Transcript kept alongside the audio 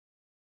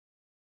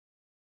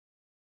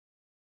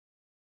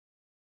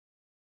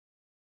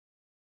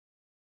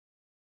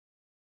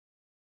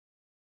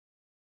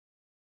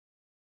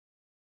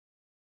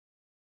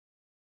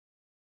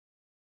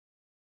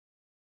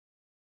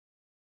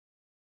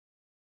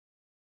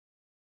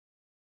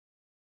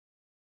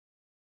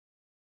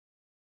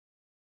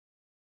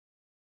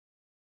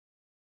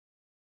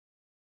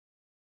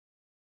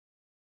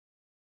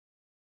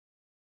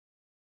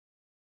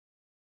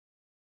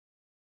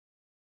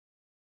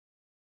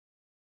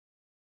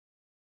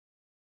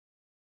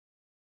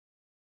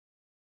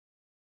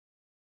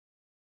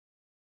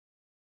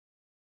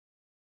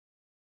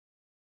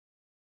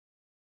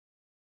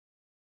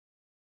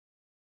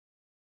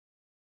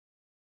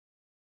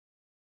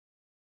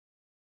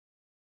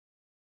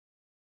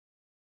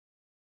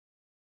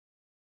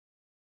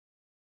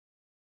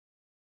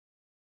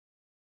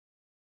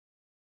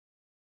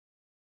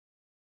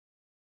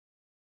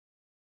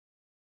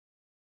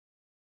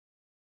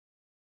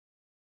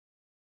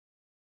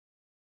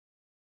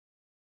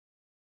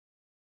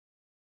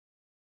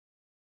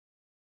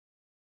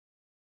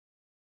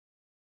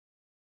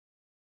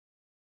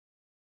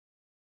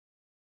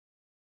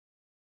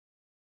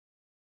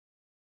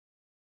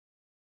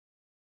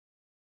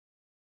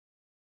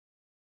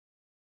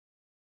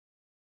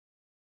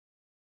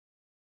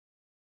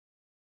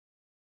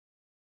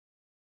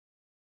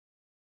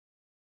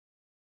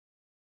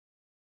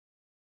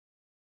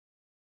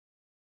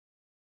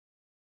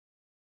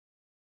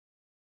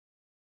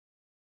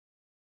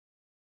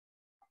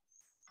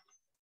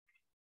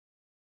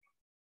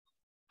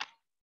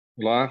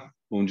Olá,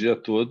 bom dia a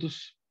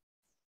todos.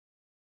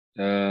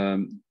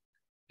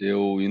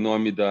 Eu, em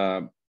nome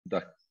da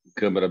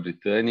Câmara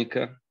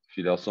Britânica,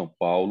 filial São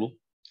Paulo,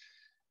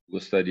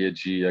 gostaria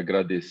de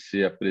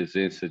agradecer a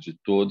presença de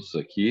todos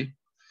aqui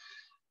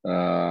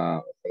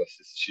para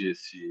assistir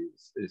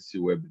esse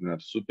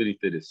webinar super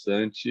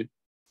interessante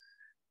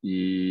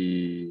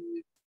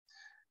e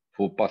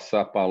vou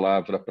passar a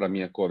palavra para a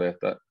minha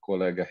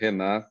colega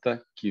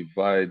Renata, que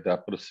vai dar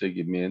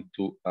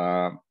prosseguimento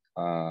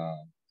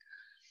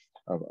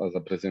às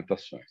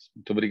apresentações.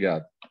 Muito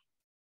obrigado.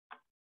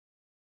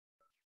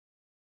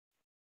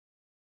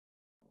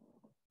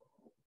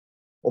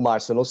 Ô,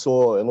 Márcio, eu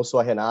não sou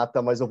a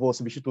Renata, mas eu vou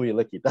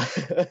substituí-la aqui, tá?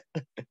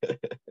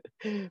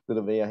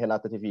 Tudo bem, a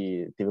Renata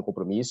teve um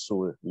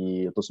compromisso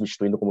e eu estou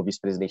substituindo como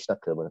vice-presidente da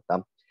Câmara,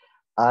 tá?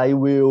 I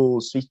will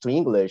switch to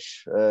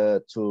English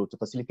to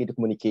facilitate the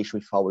communication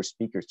with our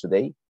speakers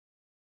today.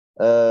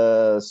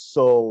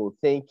 So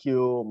thank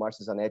you,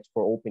 Marcio Zanetti,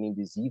 for opening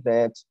this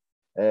event.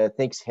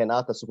 Thanks,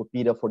 Renata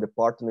Sucupira, for the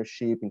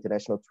partnership,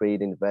 International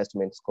Trade and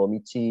Investments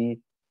Committee.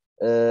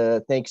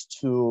 Thanks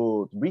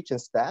to the Britcham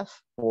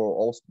staff for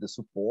also the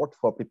support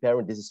for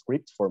preparing this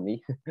script for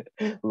me.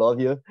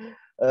 Love you.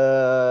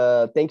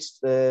 Thanks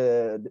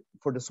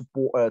for the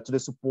support to the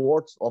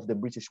support of the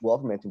British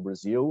government in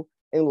Brazil,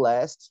 and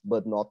last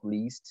but not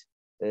least,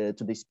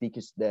 to the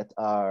speakers that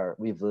are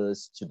with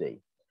us today.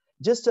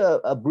 Just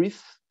a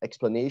brief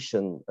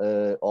explanation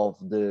of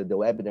the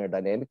webinar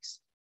dynamics.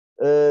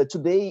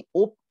 Today's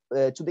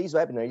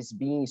webinar is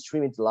being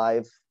streamed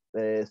live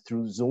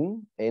through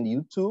Zoom and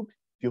YouTube.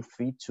 Feel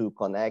free to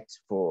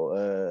connect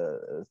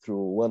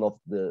through one of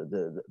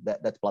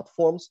that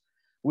platforms.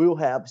 We will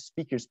have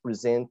speakers'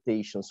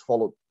 presentations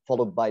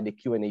followed by the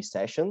Q&A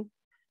session.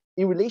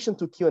 In relation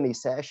to Q&A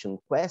session,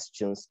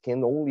 questions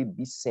can only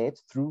be sent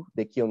through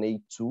the Q&A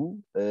tool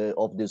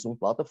of the Zoom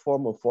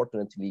platform.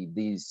 Unfortunately,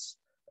 this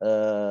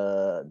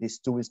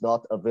tool is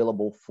not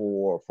available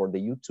for the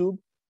YouTube.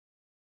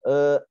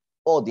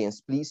 Audience,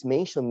 please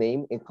mention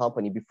name and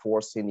company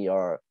before sending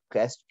your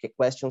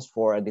questions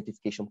for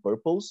identification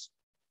purpose.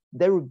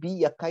 There will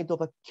be a kind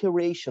of a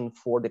curation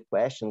for the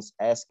questions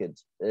asked.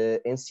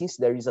 And since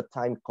there is a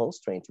time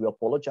constraint, we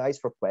apologize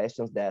for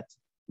questions that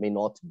may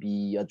not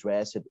be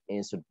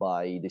answered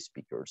by the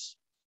speakers.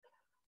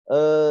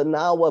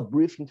 Now a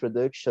brief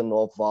introduction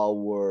of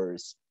our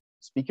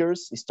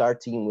speakers,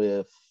 starting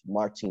with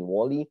Martin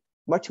Whalley.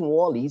 Martin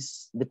Whalley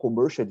is the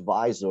commercial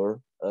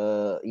advisor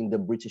in the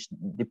British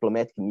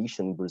diplomatic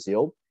mission in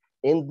Brazil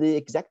and the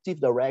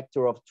executive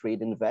director of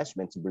trade and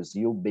investment in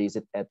Brazil, based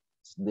at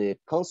the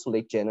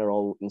Consulate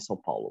General in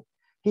São Paulo.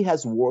 He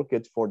has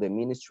worked for the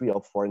Ministry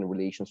of Foreign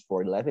Relations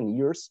for 11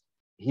 years.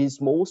 His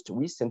most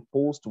recent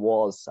post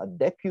was a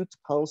Deputy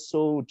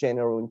Consul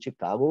General in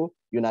Chicago,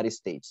 United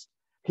States.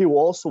 He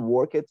also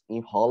worked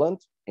in Holland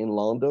and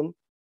London.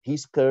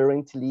 He's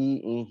currently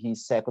in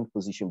his second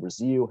position in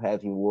Brazil,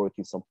 having worked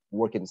in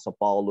São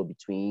Paulo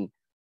between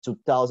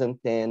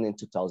 2010 and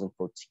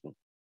 2014.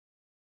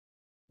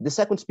 The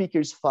second speaker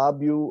is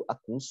Fabio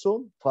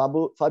Accunzo.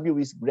 Fabio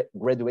is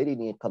graduated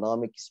in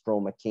economics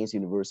from Mackenzie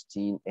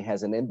University and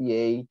has an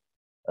MBA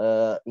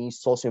in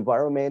social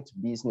environment,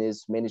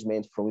 business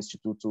management from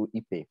Instituto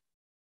IP.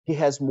 He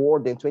has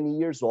more than 20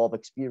 years of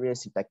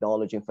experience in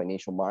technology and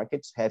financial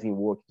markets, having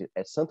worked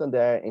at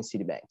Santander and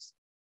Citibank.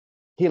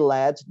 He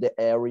led the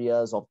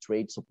areas of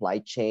trade, supply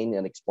chain,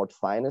 and export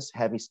finance,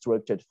 having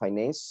structured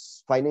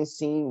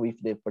financing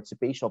with the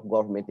participation of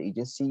government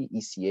agencies,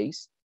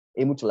 ECAs,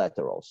 and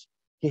multilaterals.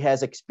 He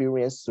has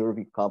experience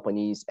serving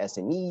companies,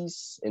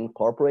 SMEs, and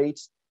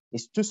corporates,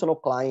 institutional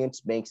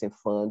clients, banks and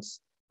funds,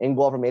 and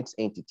government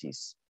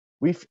entities.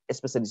 With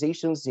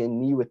specializations in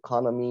new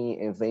economy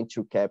and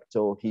venture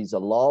capital, he's a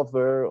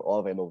lover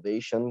of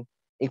innovation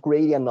and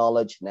creating a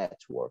knowledge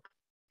network.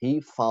 He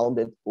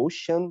founded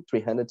Ocean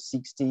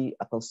 360,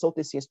 a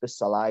consultancy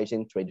specialized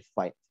in trade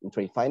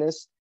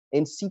finance,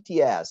 and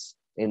CTS,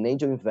 an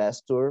angel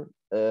investor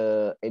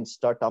and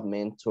startup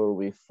mentor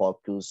with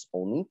focus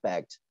on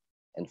impact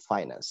and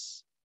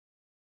finance.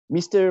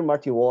 Mr.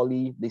 Martin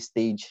Whalley, the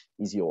stage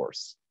is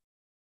yours.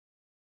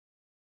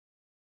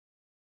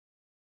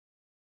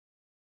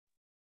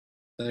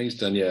 Thanks,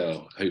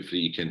 Danielle. Hopefully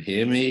you can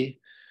hear me.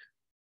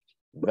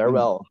 Very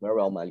well,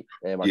 Martin.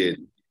 Yeah,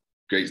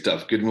 great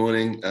stuff. Good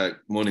morning,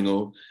 morning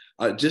all.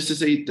 Just to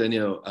say,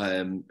 Danielle,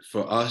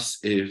 for us,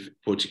 if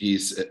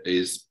Portuguese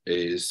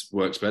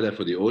works better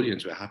for the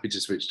audience, we're happy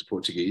to switch to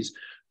Portuguese,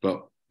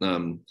 but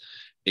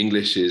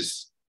English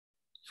is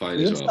fine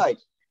as well.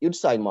 You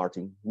decide,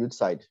 Martin. You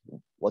decide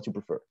what you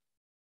prefer.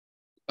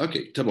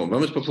 Ok, tá bom.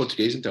 Vamos para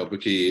português então,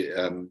 porque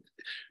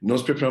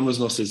nós preparamos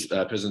nossas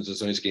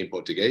apresentações aqui em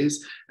português,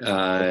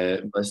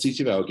 mas se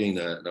tiver alguém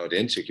na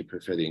audiência que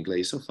prefere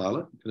inglês, só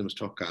fala, podemos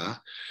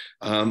trocar.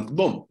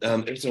 Bom,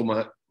 eu sou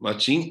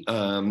Martin.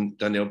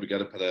 Daniel,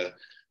 obrigado pela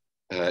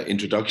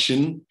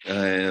introduction.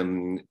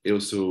 Eu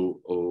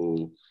sou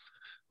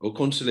o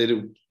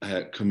conselheiro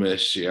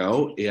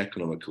comercial e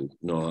econômico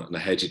na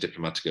rede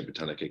diplomática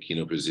britânica aqui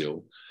no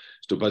Brasil.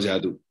 Estou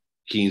baseado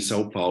aqui em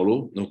São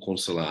Paulo, no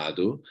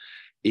consulado,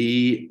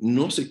 e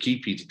nossa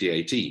equipe de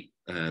DIT,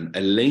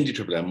 além de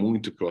trabalhar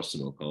muito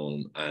próximo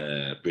com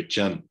a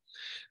Britcham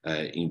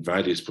em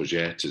vários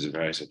projetos e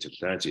várias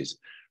atividades,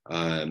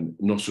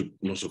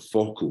 nosso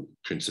foco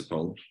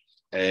principal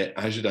é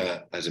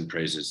ajudar as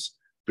empresas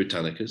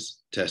britânicas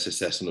a ter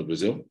sucesso no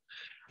Brasil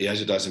e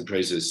ajudar as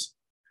empresas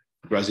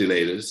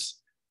brasileiras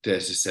a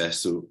ter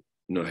sucesso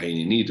no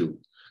Reino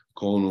Unido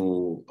com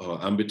o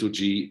âmbito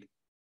de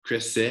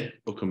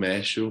crescer o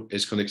comércio e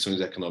as conexões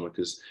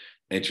econômicas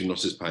entre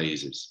nossos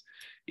países.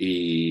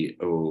 E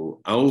o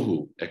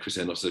alvo é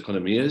crescer nossas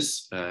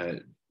economias,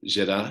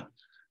 gerar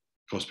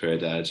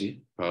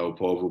prosperidade para o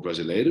povo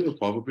brasileiro e o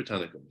povo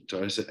britânico.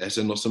 Então, essa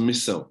é a nossa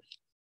missão.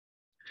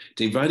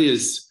 Tem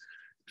várias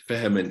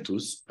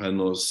ferramentas para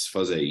nós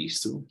fazer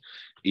isso,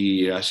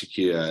 e acho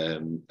que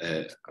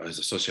as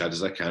associadas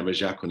da Câmara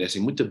já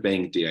conhecem muito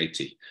bem o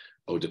DIT,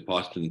 o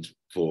Department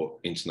for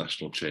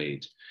International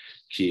Trade,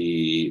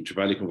 que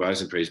trabalha com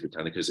várias empresas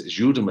britânicas,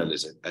 ajudam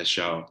elas a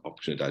achar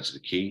oportunidades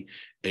aqui,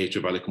 e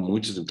trabalha com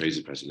muitas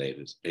empresas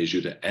brasileiras, e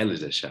ajuda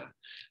elas a achar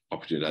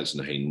oportunidades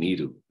no Reino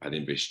Unido para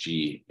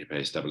investir e para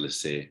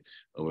estabelecer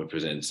uma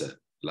presença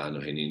lá no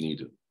Reino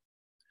Unido.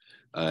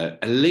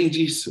 Além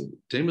disso,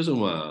 temos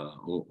uma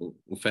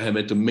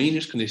ferramenta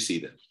menos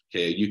conhecida, que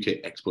é a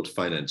UK Export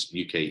Finance,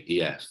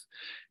 UKEF.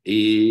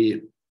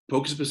 E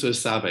poucas pessoas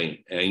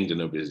sabem ainda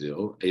no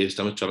Brasil, e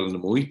estamos trabalhando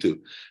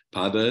muito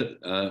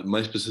para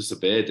mais pessoas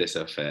saberem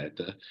dessa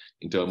oferta.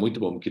 Então é muito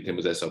bom que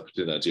temos essa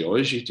oportunidade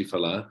hoje de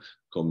falar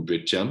com o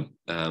Britcham.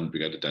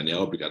 Obrigado,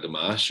 Daniel, obrigado,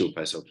 Marcio,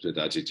 por essa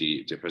oportunidade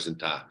de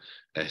apresentar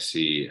essa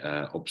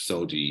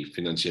opção de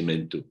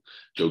financiamento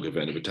do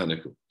governo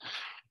britânico.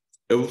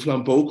 Eu vou falar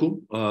um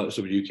pouco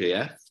sobre o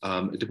UKF,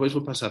 depois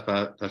vou passar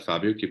para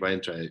Fabio, que vai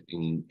entrar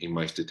em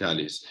mais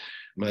detalhes.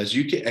 Mas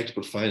UK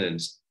Export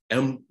Finance é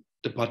um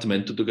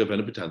departamento do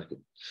governo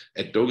britânico.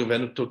 É do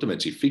governo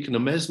totalmente. Fica no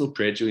mesmo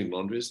prédio em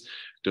Londres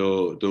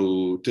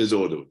do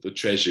Tesouro, do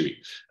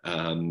Treasury.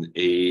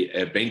 E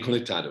é bem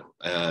conectado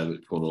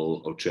com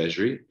o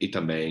Treasury e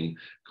também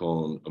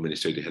com o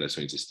Ministério de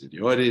Relações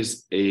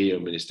Exteriores e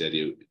o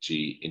Ministério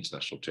de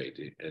International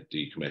Trade,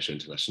 de Comércio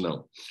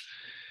Internacional.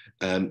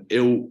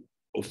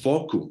 O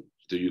foco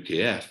do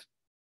UKF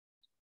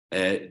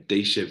é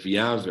deixar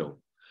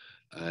viável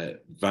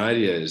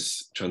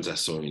várias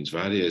transações,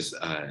 vários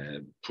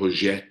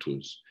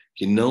projetos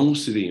que não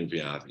seriam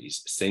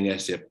viáveis sem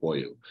esse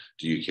apoio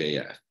do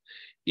UKF.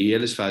 E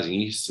eles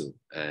fazem isso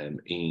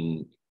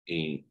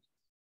em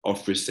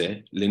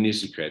oferecer linhas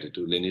de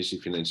crédito, linhas de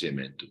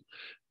financiamento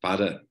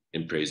para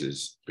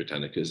empresas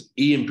britânicas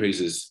e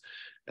empresas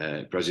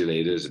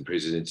brasileiras,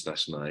 empresas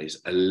internacionais,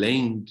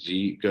 além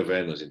de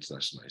governos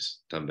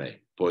internacionais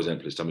também. Por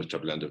exemplo, estamos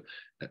trabalhando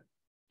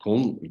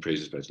com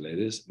empresas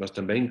brasileiras, mas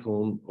também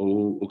com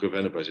o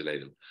governo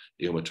brasileiro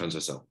em uma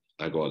transação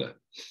agora.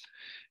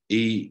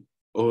 E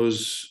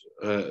os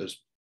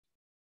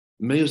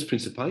meios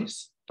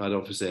principais para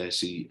oferecer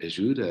essa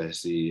ajuda,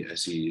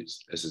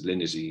 essas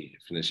linhas de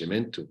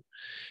financiamento,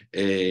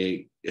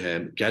 é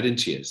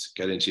garantias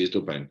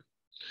do banco.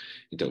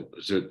 Então,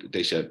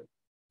 deixa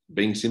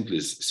bem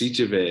simples. Se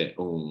tiver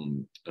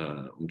uma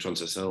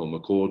transação, um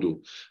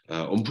acordo,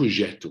 um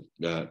projeto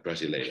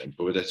brasileiro,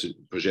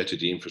 um projeto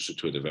de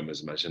infraestrutura,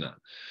 vamos imaginar,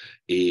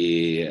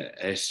 e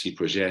esse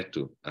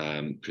projeto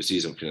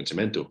precisa de um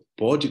financiamento,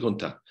 pode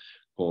contar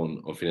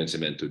com o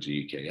financiamento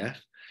de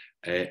UKF.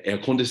 É a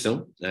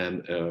condição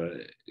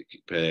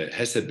para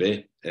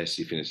receber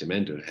esse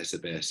financiamento,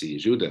 receber essa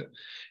ajuda,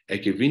 é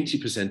que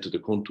 20% do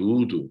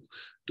conteúdo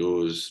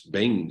dos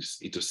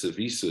bens e dos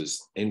serviços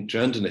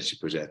entrando nesse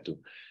projeto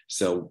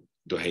são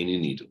do Reino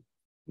Unido.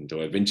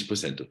 Então, é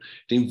 20%.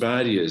 Tem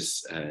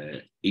várias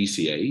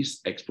ECAs,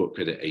 Export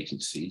Credit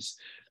Agencies,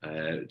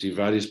 de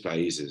vários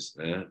países.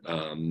 Né?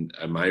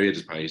 A maioria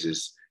dos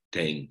países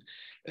tem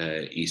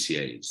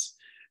ECAs.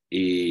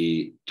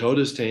 E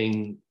todas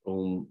têm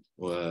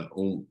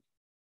um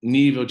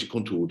nível de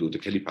conteúdo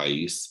daquele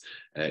país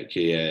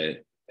que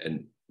é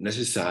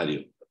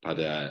necessário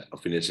para o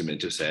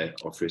financiamento ser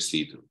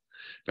oferecido.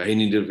 Para o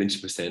Reino Unido,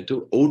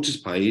 20%. Outros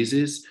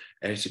países,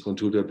 esse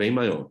conteúdo é bem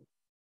maior.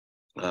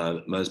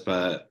 Mas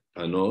para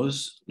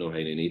nós, no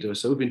Reino Unido, é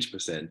só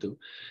 20%.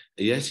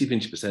 E esse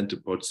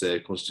 20% pode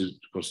ser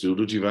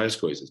construído de várias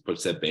coisas.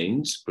 Pode ser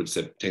bens, pode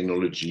ser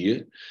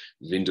tecnologia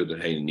vindo do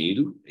Reino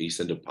Unido e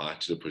sendo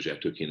parte do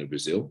projeto aqui no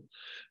Brasil.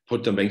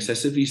 Pode também ser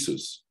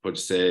serviços. Pode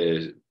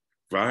ser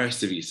vários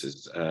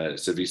serviços,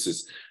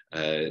 serviços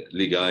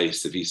legais,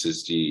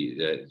 serviços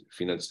de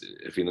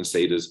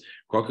financeiros,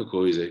 qualquer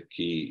coisa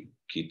que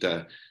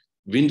está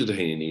vindo do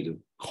Reino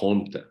Unido,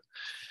 conta.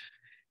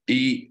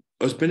 E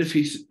os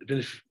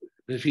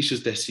benefícios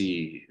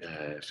desse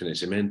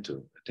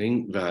financiamento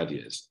tem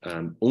várias.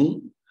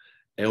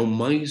 É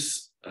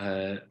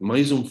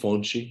mais uma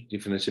fonte de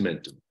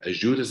financiamento.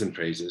 Ajuda as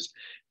empresas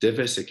a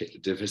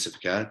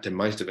diversificar, ter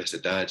mais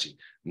diversidade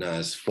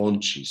nas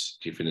fontes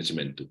de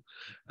financiamento.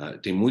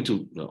 Tem muita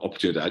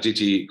oportunidade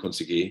de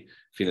conseguir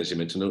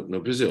financiamento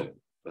no Brasil.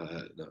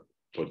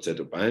 pode ser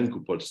do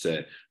banco, pode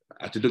ser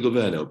até do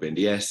governo. O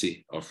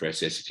BNDES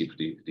oferece esse tipo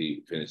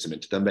de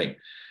financiamento também.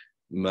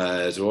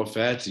 Mas a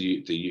oferta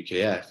do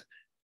UKF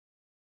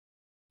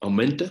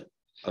aumenta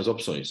as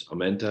opções,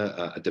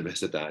 aumenta a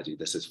diversidade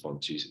dessas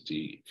fontes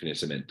de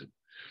financiamento.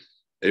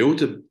 E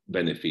outro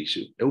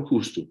benefício é o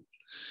custo.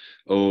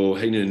 O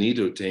Reino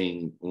Unido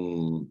tem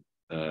um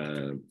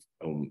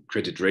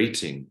credit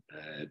rating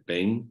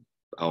bem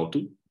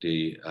alto,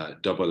 de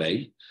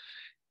AA,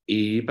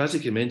 e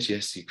basicamente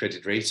esse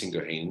credit rating do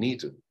Reino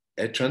Unido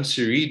é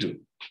transferido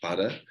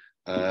para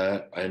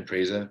a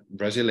empresa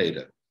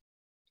brasileira.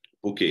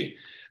 Porque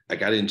a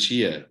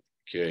garantia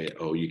que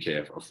o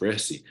UKF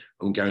oferece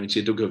é uma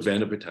garantia do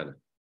governo britânico.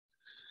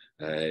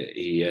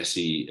 E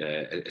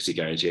essa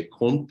garantia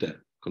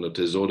conta com o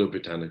Tesouro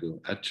Britânico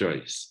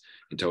atrás.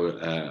 Então,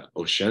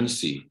 a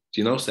chance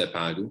de não ser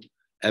pago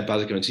é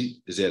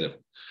basicamente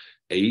zero.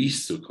 E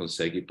isso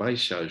consegue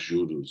baixar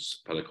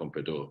juros para o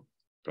comprador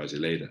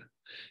brasileiro.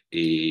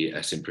 E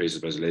as empresas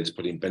brasileiras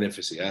podem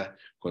beneficiar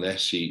com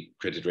este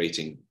credit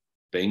rating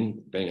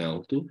bem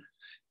alto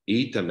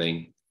e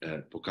também,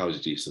 por causa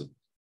disso,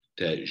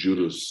 ter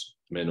juros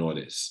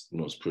menores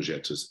nos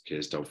projetos que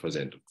estão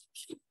fazendo.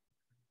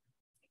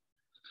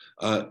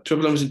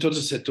 Trabalhamos em todos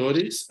os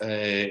setores.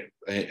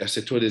 Os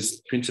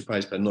setores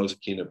principais para nós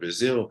aqui no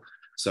Brasil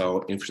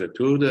são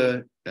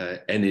infraestrutura,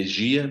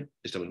 energia.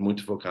 Estamos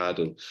muito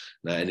focados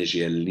na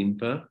energia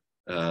limpa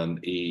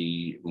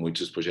e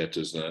muitos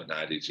projetos na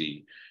área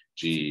de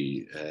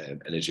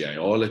energia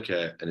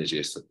eólica,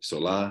 energia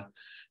solar.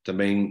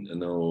 Também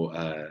no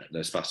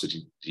espaço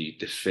de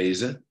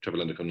defesa,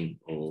 trabalhando com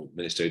o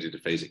Ministério de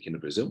Defesa aqui no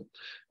Brasil,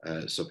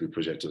 sobre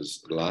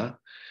projetos lá.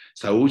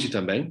 Saúde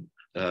também.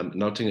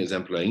 Não tenho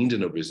exemplo ainda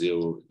no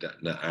Brasil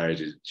na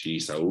área de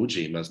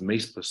saúde, mas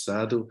mês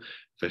passado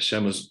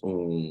fechamos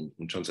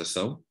uma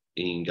transação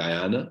em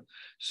Guyana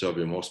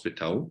sobre um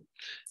hospital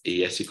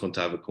e esse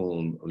contava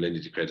com uma linha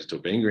de crédito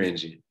bem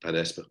grande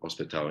para esse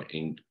hospital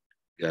em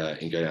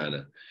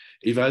Guyana.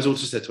 E vários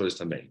outros setores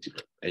também,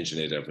 tipo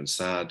engenharia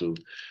avançado,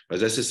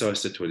 mas esses são os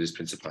setores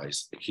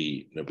principais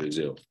aqui no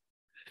Brasil.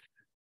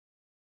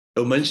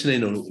 Eu mencionei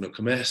no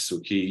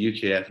começo que a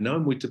UKF não é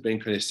muito bem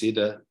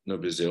conhecida no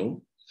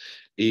Brasil,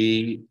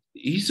 e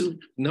isso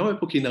não é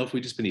porque não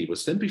foi disponível,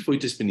 sempre foi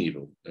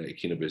disponível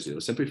aqui no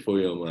Brasil, sempre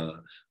foi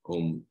uma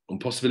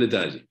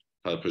possibilidade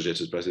para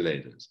projetos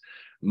brasileiros.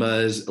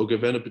 Mas o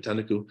governo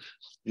britânico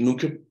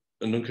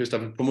nunca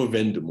estava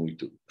promovendo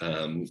muito.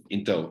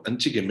 Então,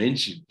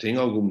 antigamente, tem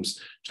algumas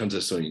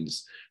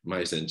transações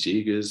mais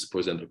antigas, por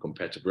exemplo, com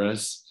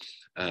Petrobras,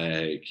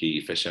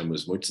 que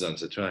fechamos muitos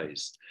anos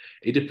atrás.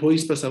 E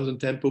depois passamos um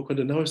tempo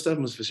quando não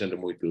estávamos fechando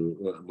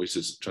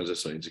muitas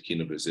transações aqui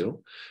no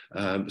Brasil,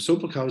 só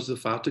por causa do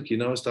fato que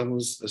não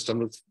estamos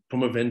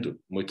promovendo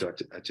muito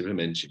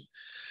ativamente.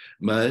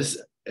 Mas,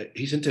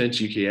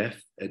 recentemente, o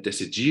UKF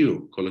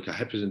decidiu colocar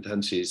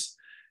representantes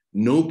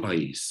no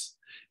país.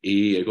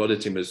 E agora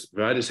temos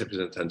vários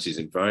representantes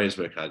em vários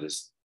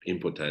mercados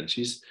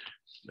importantes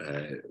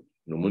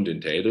no mundo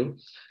inteiro,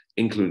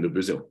 incluindo o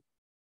Brasil.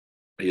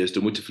 E eu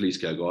estou muito feliz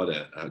que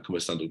agora,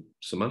 começando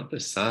semana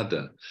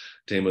passada,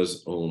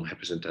 temos um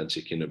representante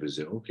aqui no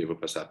Brasil, que eu vou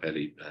passar para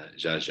ele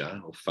já,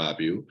 o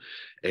Fabio.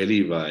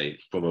 Ele vai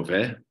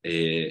promover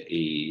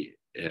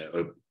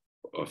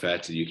a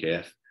oferta de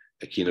UKF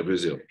aqui no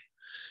Brasil.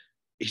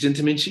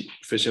 Recentemente,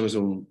 fechamos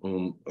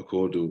um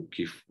acordo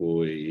que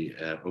foi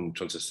uma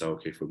transação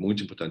que foi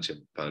muito importante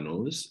para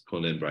nós, com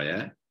a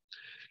Embraer,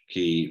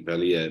 que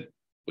valia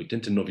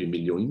 89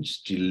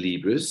 milhões de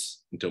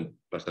libras, então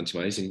bastante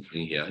mais em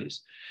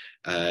reais.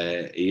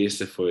 E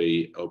esse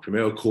foi o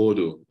primeiro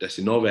acordo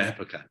dessa nova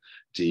época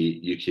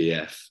de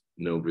UKF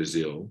no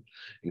Brasil,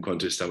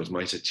 enquanto estamos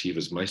mais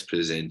ativos, mais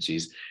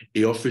presentes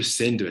e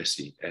oferecendo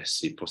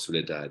essa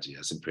possibilidade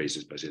às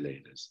empresas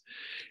brasileiras.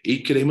 E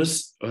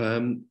queremos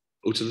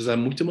utilizar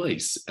muito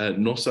mais.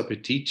 Nosso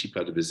apetite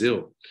para o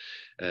Brasil,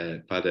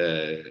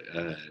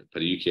 para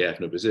o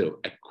UKF no Brasil,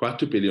 é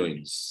 4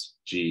 bilhões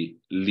de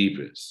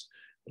libras.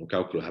 Um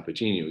cálculo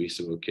rapidinho,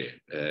 isso é o quê?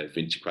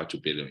 24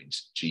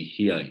 bilhões de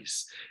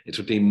reais.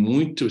 Então tem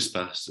muito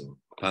espaço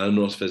para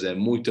nós fazer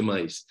muito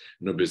mais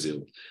no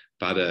Brasil,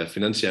 para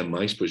financiar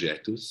mais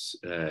projetos.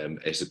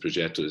 Esses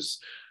projetos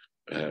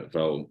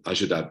vão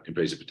ajudar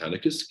empresas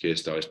britânicas que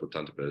estão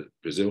exportando para o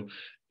Brasil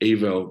e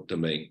vão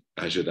também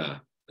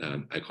ajudar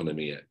a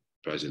economia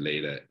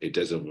brasileira e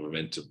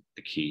desenvolvimento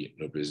aqui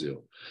no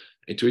Brasil.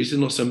 Então, isso é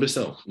nossa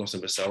ambição. Nossa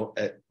ambição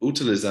é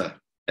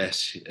utilizar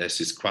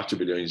esses 4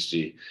 bilhões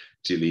de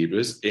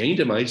libras e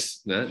ainda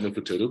mais, né, no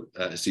futuro,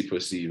 se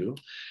possível,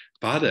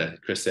 para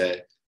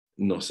crescer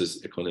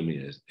nossas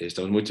economias.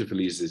 Estamos muito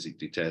felizes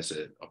de ter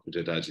essa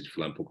oportunidade de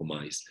falar um pouco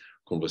mais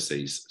com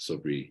vocês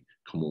sobre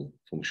como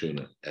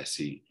funciona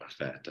essa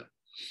oferta.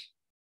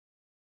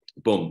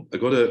 Bom,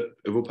 agora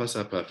eu vou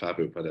passar para o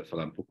Fabio para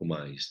falar um pouco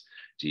mais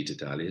de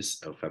detalhes.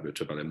 O Fabio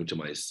trabalha muito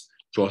mais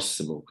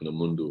próximo com o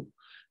mundo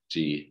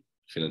de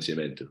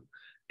financiamento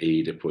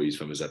e depois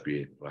vamos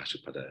abrir, eu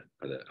acho, para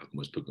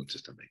algumas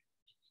perguntas também.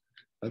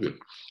 Fabio.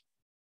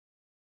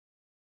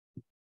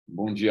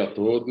 Bom dia a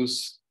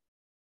todos.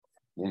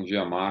 Bom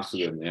dia, Márcio,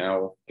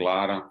 Daniel,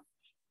 Clara.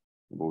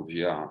 Bom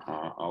dia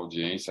à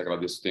audiência.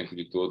 Agradeço o tempo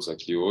de todos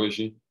aqui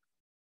hoje.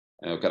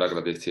 Eu quero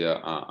agradecer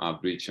a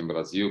Britcham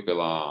Brasil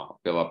pela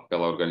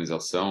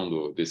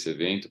organização desse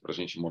evento, para a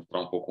gente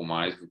mostrar um pouco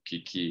mais do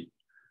que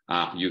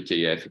a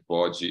UKF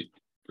pode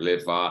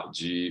levar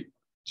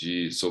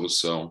de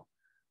solução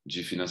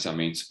de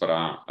financiamentos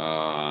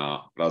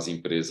para as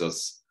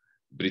empresas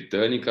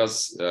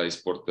britânicas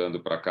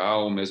exportando para cá,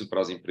 ou mesmo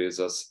para as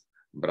empresas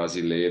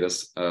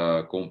brasileiras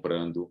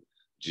comprando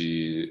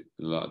de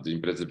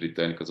empresas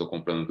britânicas ou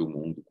comprando do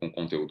mundo com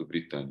conteúdo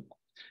britânico.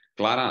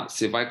 Clara,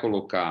 você vai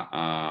colocar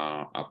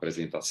a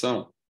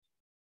apresentação?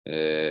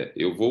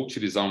 Eu vou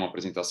utilizar uma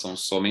apresentação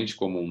somente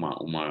como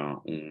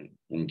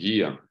um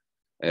guia.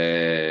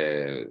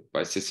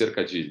 Vai ser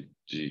cerca de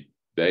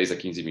 10 a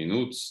 15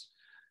 minutos,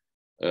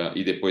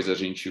 e depois a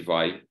gente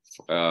vai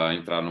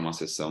entrar numa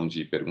sessão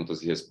de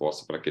perguntas e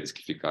respostas para aqueles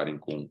que ficarem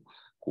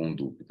com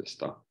dúvidas,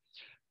 tá?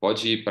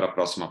 Pode ir para a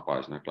próxima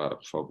página, Clara,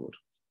 por favor.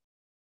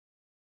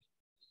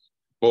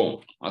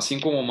 Bom, assim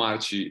como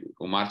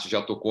o Martin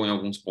já tocou em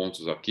alguns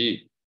pontos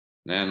aqui,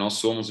 né, nós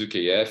somos o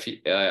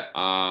UKF,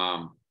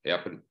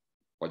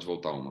 Pode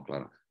voltar uma,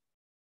 Clara.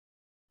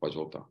 Pode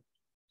voltar.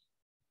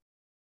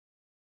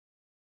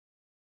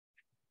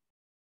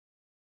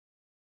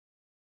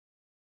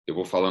 Eu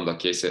vou falando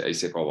aqui, aí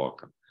você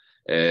coloca.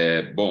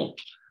 Bom,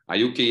 a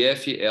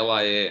UKF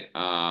ela é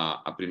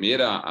a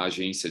primeira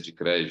agência de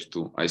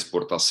crédito à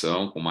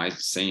exportação com mais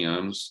de 100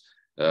 anos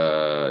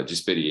de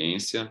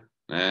experiência,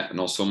 né?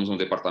 Nós somos um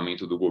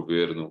departamento do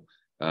governo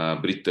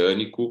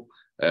britânico.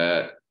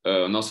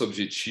 Nosso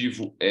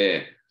objetivo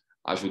é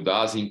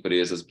ajudar as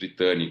empresas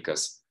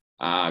britânicas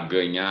a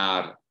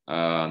ganhar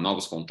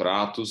novos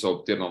contratos, a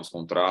obter novos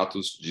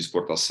contratos de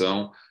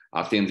exportação,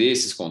 a atender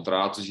esses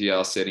contratos e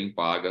a serem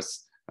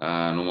pagas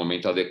no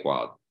momento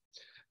adequado.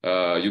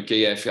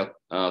 UKF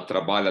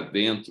trabalha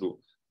dentro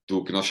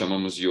do que nós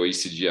chamamos de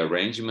OECD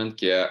Arrangement,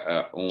 que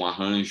é um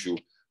arranjo,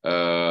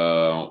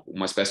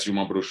 uma espécie de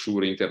uma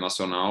brochura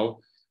internacional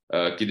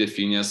que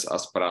define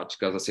as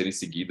práticas a serem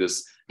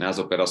seguidas nas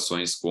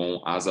operações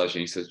com as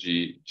agências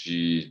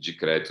de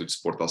crédito de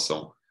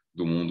exportação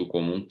do mundo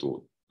como um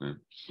todo, né?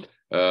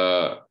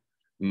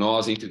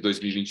 Nós, entre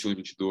 2021 e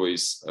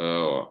 2022,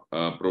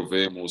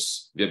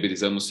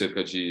 viabilizamos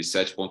cerca de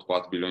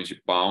 7,4 bilhões de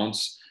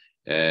pounds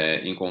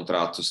em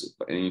contratos,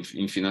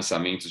 em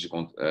financiamentos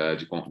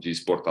de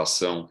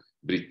exportação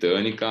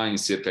britânica em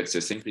cerca de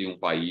 61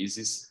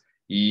 países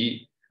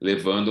e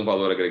levando um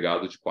valor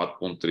agregado de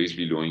 4,3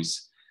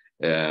 bilhões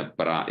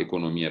para a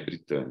economia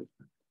britânica.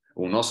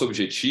 O nosso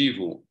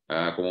objetivo,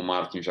 como o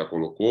Martin já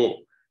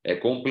colocou, é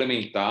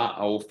complementar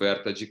a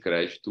oferta de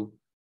crédito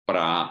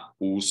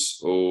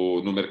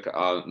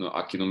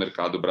aqui no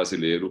mercado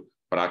brasileiro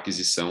para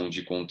aquisição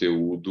de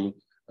conteúdo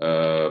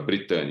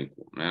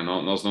britânico, né?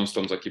 Nós não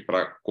estamos aqui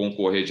para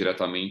concorrer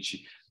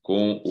diretamente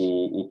com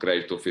o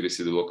crédito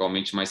oferecido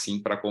localmente, mas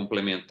sim para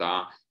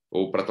complementar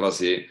ou para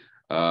trazer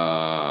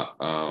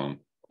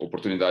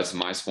oportunidades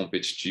mais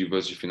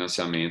competitivas de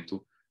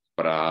financiamento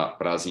para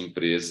as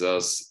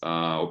empresas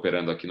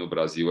operando aqui no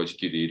Brasil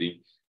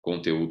adquirirem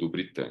conteúdo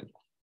britânico.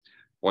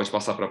 Pode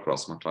passar para a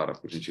próxima, Clara,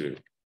 por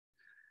gentileza.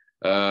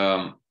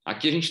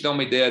 Aqui a gente dá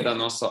uma ideia da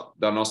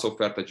nossa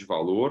oferta de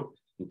valor.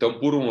 Então,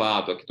 por um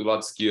lado, aqui do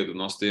lado esquerdo,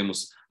 nós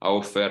temos a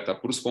oferta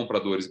para os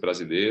compradores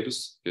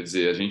brasileiros, quer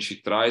dizer, a gente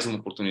traz uma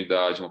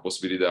oportunidade, uma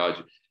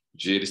possibilidade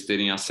de eles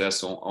terem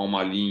acesso a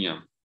uma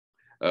linha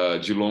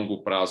de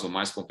longo prazo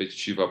mais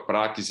competitiva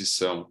para a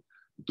aquisição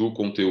do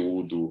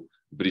conteúdo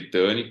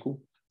britânico,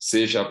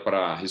 seja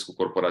para risco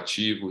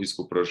corporativo,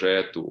 risco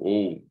projeto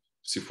ou,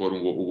 se for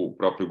o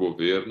próprio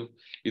governo.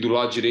 E do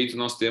lado direito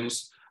nós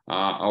temos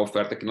a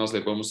oferta que nós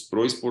levamos para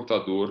o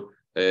exportador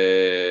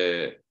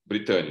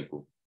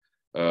britânico,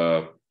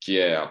 que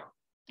é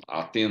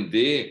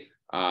atender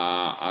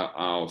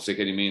aos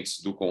requerimentos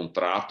do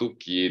contrato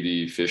que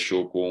ele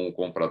fechou com o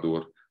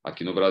comprador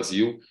aqui no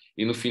Brasil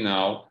e, no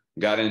final,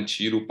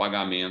 garantir o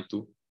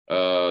pagamento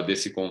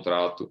desse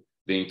contrato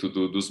dentro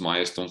dos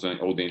milestones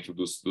ou dentro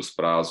dos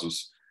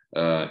prazos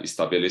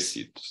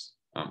estabelecidos.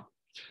 Tá?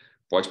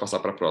 Pode passar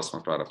para a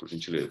próxima, Clara, por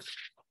gentileza.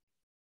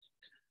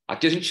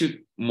 Aqui a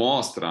gente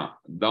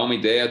dá uma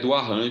ideia do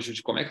arranjo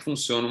de como é que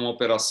funciona uma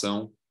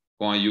operação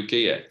com a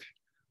UKF.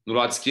 No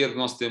lado esquerdo,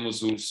 nós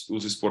temos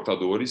os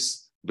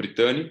exportadores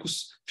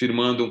britânicos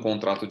firmando um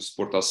contrato de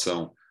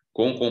exportação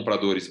com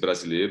compradores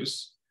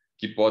brasileiros,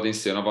 que podem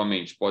ser,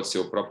 novamente, pode ser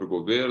o próprio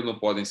governo,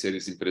 podem ser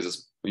as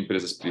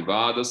empresas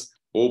privadas,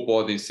 ou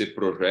podem ser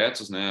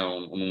projetos, né,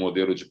 um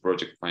modelo de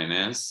project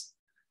finance.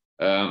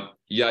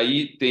 E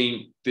aí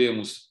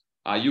temos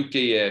a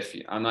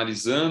UKF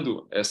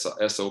analisando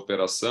essa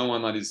operação,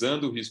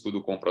 analisando o risco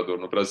do comprador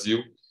no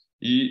Brasil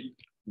e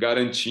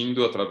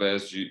garantindo,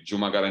 através de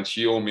uma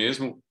garantia, ou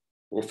mesmo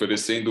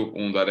oferecendo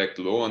um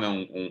direct loan, né,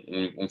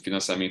 um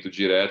financiamento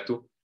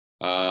direto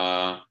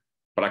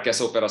para que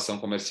essa operação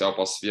comercial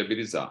possa se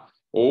viabilizar.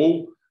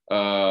 Ou,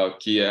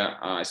 que é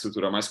a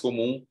estrutura mais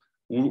comum,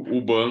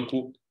 o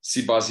banco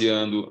se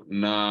baseando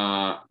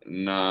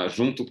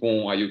junto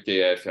com a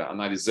UKF,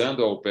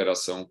 analisando a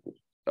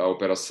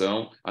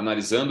operação,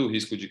 analisando o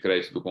risco de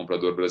crédito do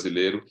comprador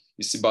brasileiro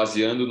e se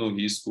baseando no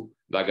risco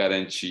da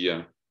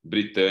garantia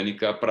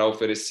britânica para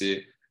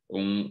oferecer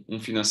um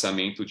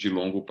financiamento de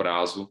longo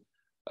prazo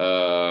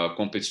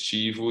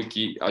competitivo e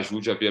que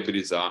ajude a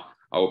viabilizar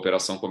a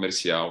operação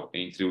comercial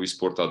entre o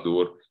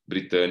exportador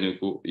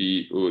britânico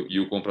e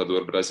o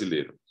comprador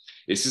brasileiro.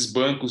 Esses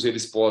bancos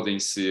eles podem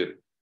ser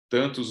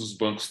tanto os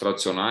bancos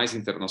tradicionais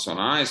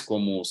internacionais,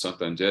 como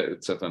Santander,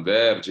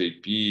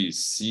 JP,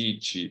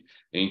 Citi,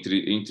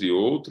 entre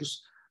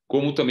outros,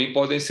 como também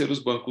podem ser os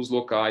bancos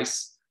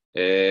locais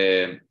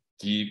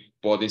que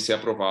podem ser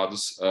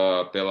aprovados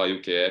pela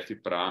UKF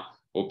para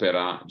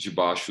operar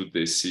debaixo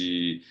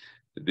desse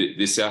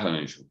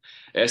arranjo.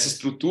 Essa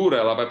estrutura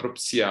ela vai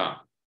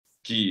propiciar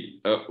que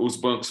os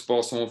bancos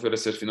possam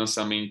oferecer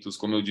financiamentos,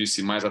 como eu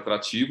disse, mais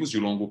atrativos, de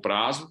longo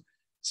prazo.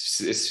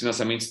 Esses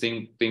financiamentos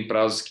têm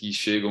prazos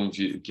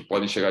que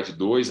podem chegar de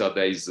 2 a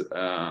 10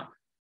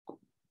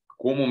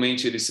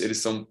 comumente eles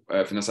são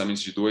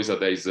financiamentos de 2 a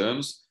 10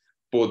 anos,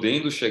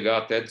 podendo chegar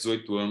até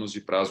 18 anos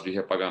de prazo de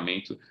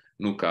repagamento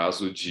no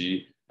caso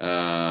de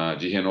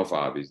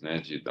renováveis,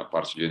 né, da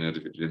parte de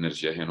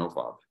energia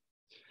renovável.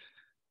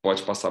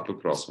 Pode passar para o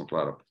próximo,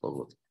 Clara, por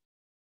favor.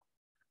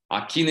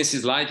 Aqui nesse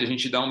slide a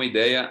gente dá uma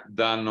ideia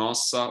do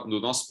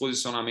nosso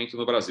posicionamento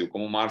no Brasil.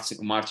 Como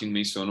o Martin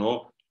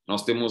mencionou,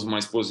 nós temos uma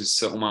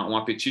exposição, um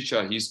apetite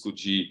a risco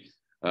de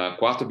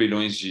 4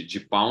 bilhões de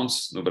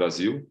pounds no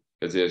Brasil.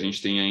 Quer dizer, a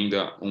gente tem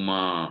ainda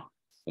uma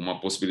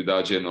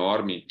possibilidade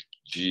enorme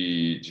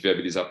de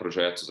viabilizar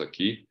projetos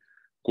aqui.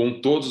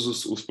 Com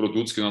todos os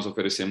produtos que nós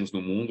oferecemos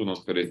no mundo, nós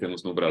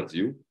oferecemos no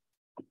Brasil.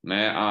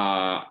 Né?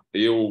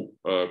 Eu,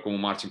 como o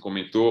Martin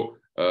comentou,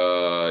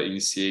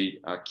 iniciei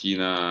aqui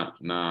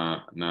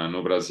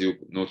no Brasil,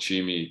 no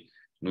time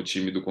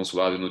do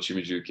consulado e no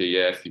time de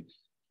UKF,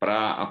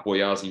 para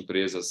apoiar as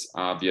empresas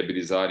a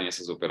viabilizarem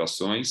essas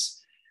operações.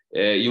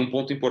 E um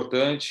ponto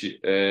importante,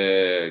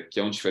 que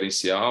é um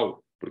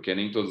diferencial, porque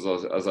nem todas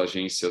as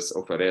agências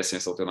oferecem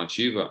essa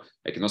alternativa,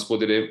 é que nós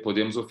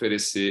podemos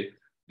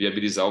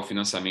viabilizar o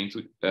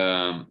financiamento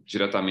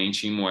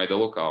diretamente em moeda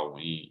local,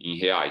 em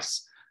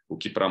reais, o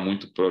que para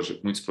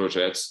muitos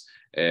projetos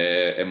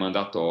é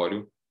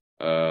mandatório,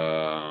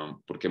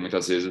 porque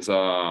muitas vezes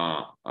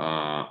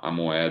a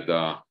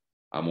moeda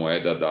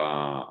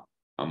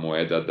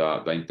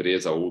da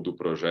empresa ou do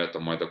projeto,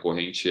 a moeda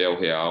corrente é o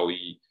real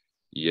e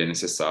é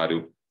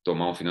necessário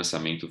tomar um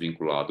financiamento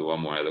vinculado à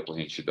moeda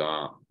corrente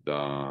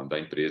da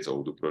empresa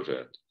ou do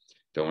projeto.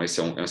 Então, esse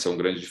é um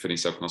grande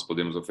diferencial que nós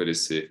podemos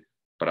oferecer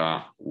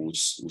para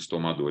os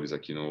tomadores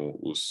aqui,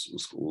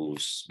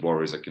 os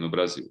borrowers aqui no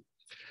Brasil.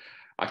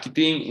 Aqui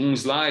tem um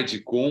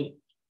slide com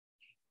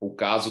o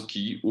caso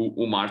que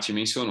o Martin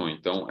mencionou.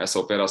 Então, essa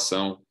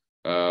operação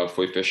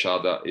foi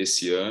fechada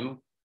esse ano,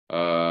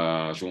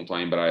 junto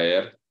à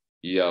Embraer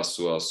e às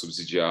suas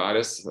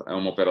subsidiárias. É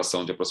uma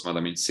operação de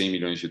aproximadamente 100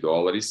 milhões de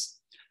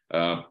dólares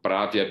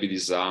para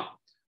viabilizar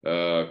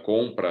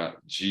compra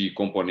de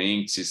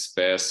componentes,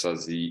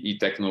 peças e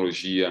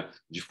tecnologia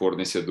de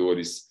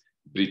fornecedores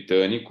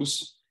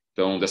britânicos.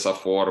 Então, dessa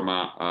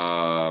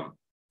forma,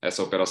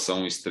 essa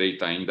operação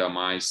estreita ainda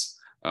mais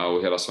o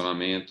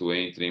relacionamento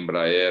entre a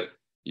Embraer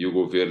e o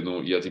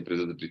governo e as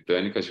empresas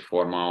britânicas, de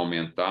forma a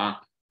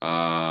aumentar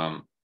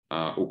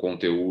o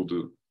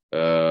conteúdo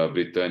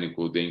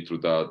britânico dentro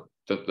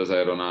tanto das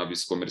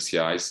aeronaves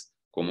comerciais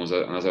como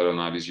nas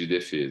aeronaves de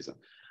defesa.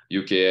 E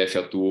o QF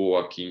atuou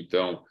aqui,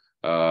 então,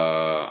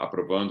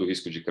 aprovando o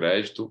risco de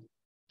crédito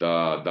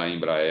da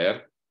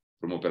Embraer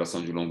para uma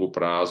operação de longo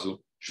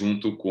prazo,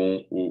 junto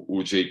com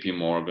o JP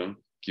Morgan,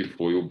 que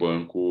foi o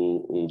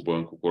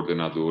banco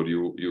coordenador e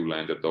o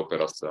lender da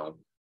operação,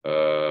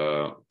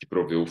 que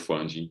proveu o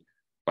funding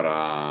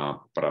para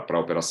a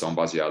operação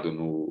baseado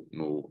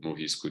no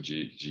risco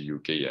de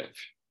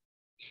UKF.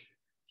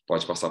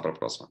 Pode passar para a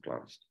próxima,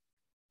 Clara.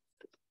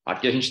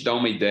 Aqui a gente dá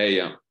uma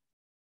ideia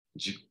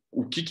de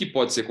o que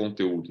pode ser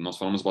conteúdo. Nós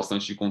falamos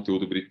bastante de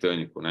conteúdo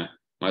britânico, né?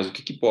 Mas o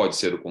que pode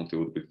ser o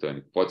conteúdo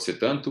britânico? Pode ser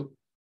tanto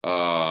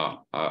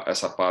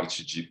essa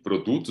parte de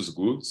produtos,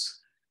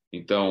 goods,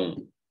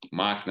 então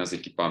máquinas,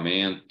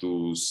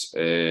 equipamentos,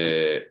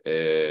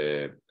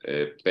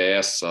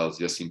 peças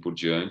e assim por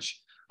diante.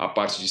 A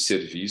parte de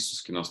serviços,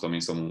 que nós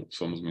também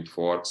somos muito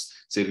fortes.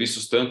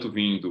 Serviços tanto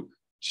vindo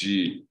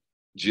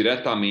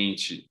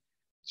diretamente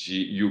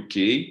de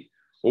UK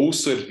ou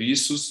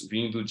serviços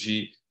vindo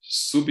de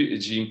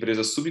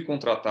empresas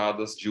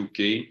subcontratadas de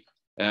UK,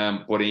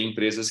 porém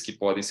empresas que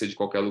podem ser de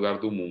qualquer lugar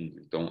do mundo.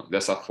 Então,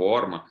 dessa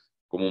forma,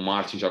 como o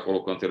Martin já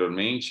colocou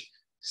anteriormente,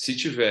 se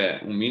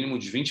tiver um mínimo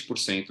de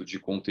 20% de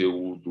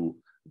conteúdo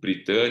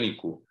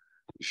britânico,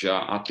 já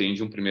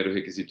atende um primeiro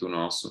requisito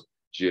nosso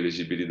de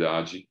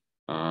elegibilidade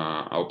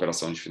à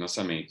operação de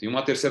financiamento. E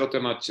uma terceira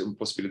alternativa,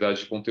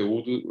 possibilidade de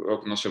conteúdo é o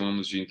que nós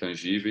chamamos de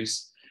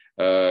intangíveis,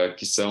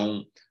 que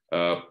são,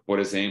 por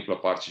exemplo, a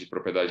parte de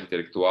propriedade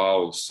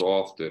intelectual,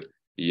 software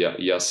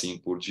e assim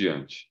por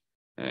diante.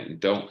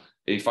 Então,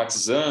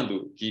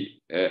 enfatizando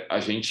que a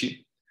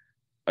gente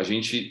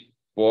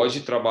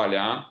pode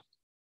trabalhar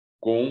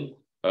com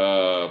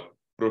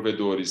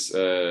provedores,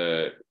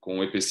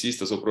 com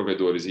EPCistas ou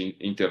provedores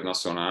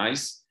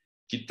internacionais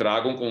que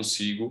tragam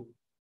consigo,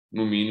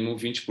 no mínimo,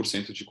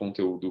 20% de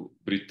conteúdo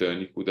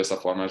britânico. Dessa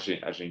forma,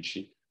 a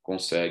gente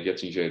consegue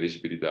atingir a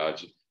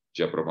elegibilidade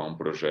de aprovar um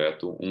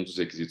projeto, um dos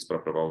requisitos para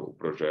aprovar o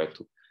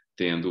projeto,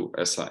 tendo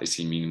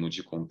esse mínimo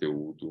de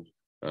conteúdo,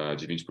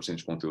 de 20%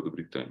 de conteúdo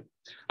britânico.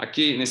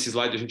 Aqui, nesse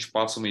slide, a gente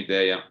passa uma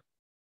ideia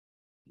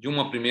de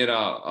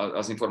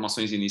as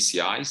informações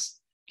iniciais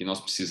que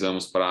nós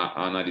precisamos para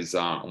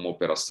analisar uma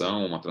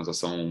operação, uma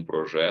transação, um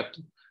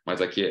projeto,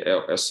 mas aqui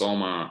é só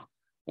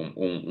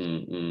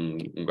um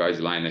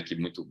guideline aqui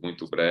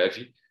muito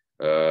breve,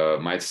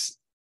 mas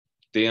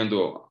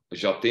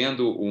já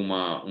tendo um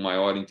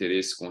maior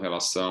interesse com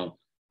relação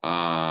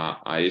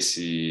a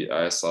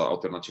essa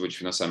alternativa de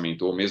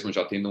financiamento, ou mesmo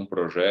já tendo um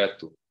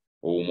projeto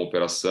ou uma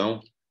operação,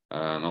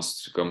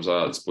 nós ficamos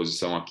à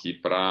disposição aqui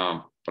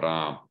para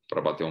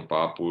bater um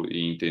papo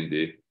e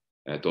entender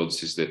todos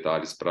esses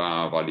detalhes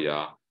para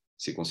avaliar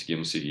se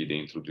conseguimos seguir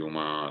dentro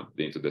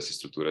dessa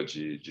estrutura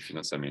de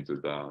financiamento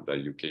da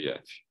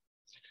UKF.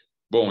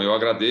 Bom, eu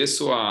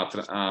agradeço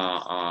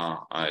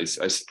a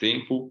esse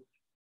tempo.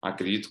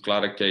 Acredito,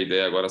 claro, que a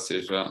ideia agora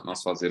seja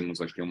nós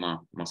fazermos aqui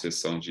uma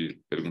sessão de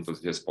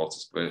perguntas e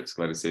respostas para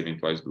esclarecer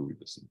eventuais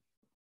dúvidas.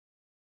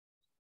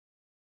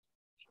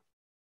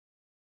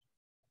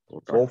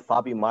 Bom,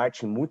 Fábio e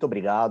Martin, muito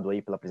obrigado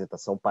aí pela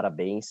apresentação,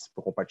 parabéns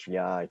por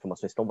compartilhar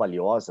informações tão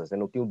valiosas.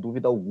 Não tenho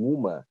dúvida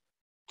alguma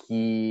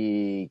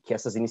que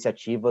essas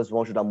iniciativas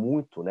vão ajudar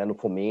muito, né, no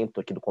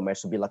fomento aqui do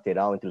comércio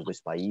bilateral entre os dois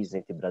países,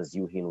 entre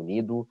Brasil e Reino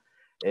Unido.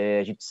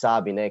 A gente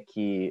sabe, né,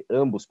 que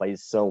ambos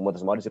países são uma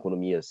das maiores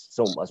economias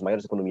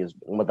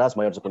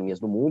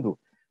do mundo,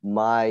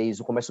 mas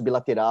o comércio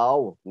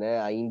bilateral, né,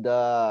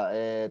 ainda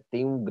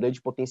tem um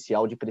grande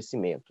potencial de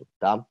crescimento,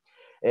 tá?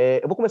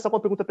 Eu vou começar com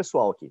uma pergunta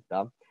pessoal aqui,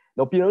 tá?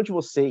 Na opinião de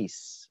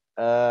vocês,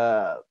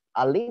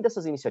 além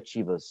dessas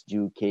iniciativas de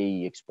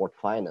UK Export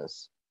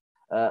Finance,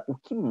 o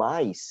que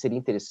mais seria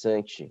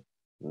interessante,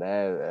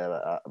 né,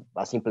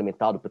 a ser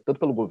implementado tanto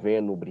pelo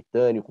governo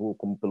britânico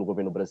como pelo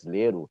governo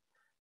brasileiro,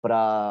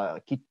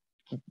 para que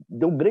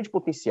dê um grande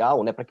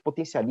potencial, né, para que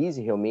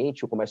potencialize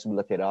realmente o comércio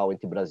bilateral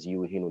entre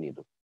Brasil e Reino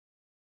Unido?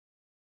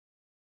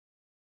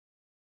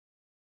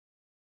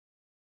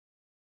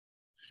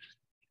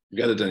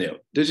 Obrigado,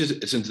 Daniel.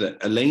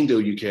 Além do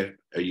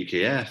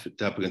UKF,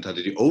 está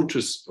perguntando de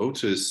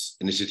outras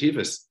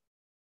iniciativas?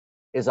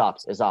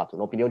 Exato.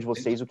 Na opinião de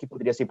vocês, o que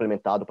poderia ser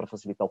implementado para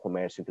facilitar o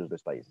comércio entre os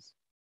dois países?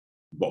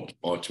 Bom,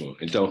 ótimo.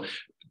 Então,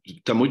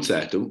 está muito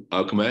certo.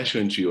 O comércio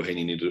entre o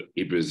Reino Unido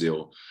e o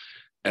Brasil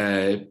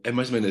é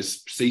mais ou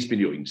menos 6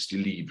 bilhões de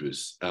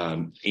libras.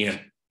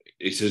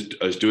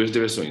 As duas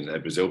direções, né?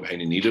 Brasil e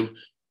Reino Unido,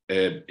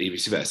 e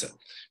vice-versa.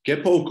 Que é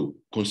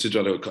pouco,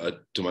 considerado a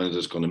tamanho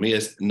das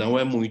economias, não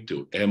é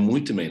muito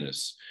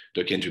menos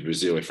do que entre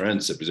Brasil e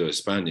França, Brasil e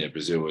Espanha,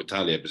 Brasil e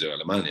Itália, Brasil e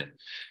Alemanha.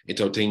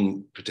 Então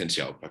tem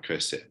potencial para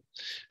crescer.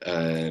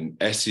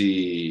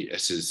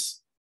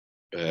 Essas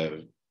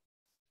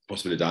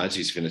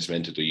possibilidades de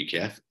financiamento do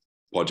UKF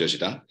pode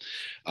ajudar.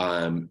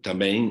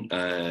 Também,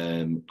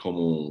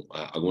 como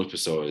algumas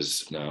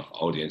pessoas na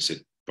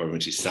audiência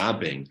provavelmente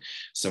sabem,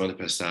 semana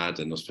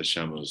passada nós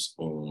fechamos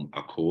um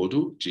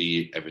acordo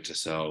de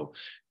evitação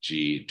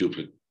de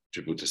dupla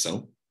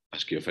tributação.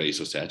 Acho que eu falei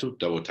isso certo,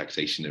 Double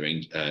Taxation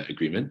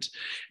Agreement.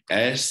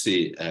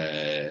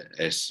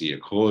 Esse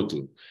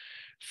acordo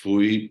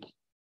foi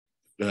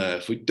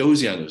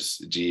 12 anos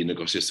de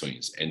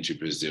negociações entre o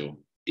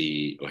Brasil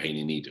e o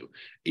Reino Unido,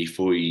 e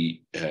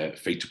foi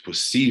feito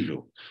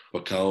possível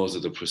por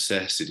causa do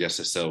processo de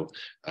acessão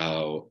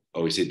ao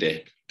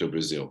OECD do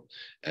Brasil.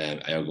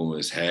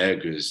 Algumas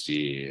regras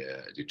de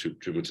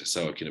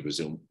tributação aqui no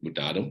Brasil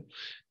mudaram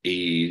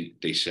e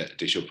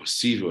deixou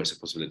possível essa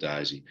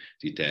possibilidade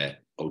de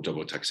ter o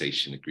Double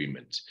Taxation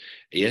Agreement.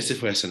 E esse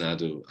foi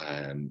assinado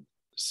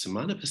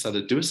semana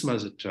passada, 2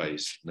 semanas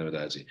atrás, na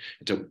verdade.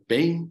 Então,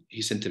 bem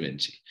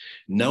recentemente.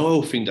 Não é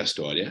o fim da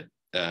história,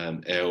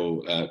 é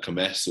o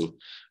começo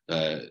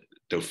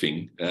do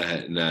fim,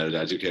 na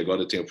verdade, que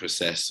agora tem o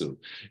processo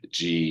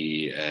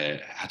de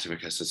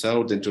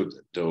ratificação dentro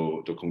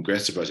do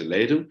Congresso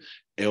brasileiro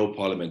e o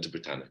Parlamento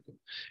Britânico.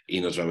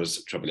 E nós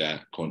vamos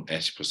trabalhar com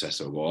esse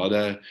processo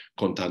agora,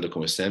 contando,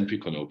 como sempre,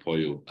 com o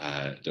apoio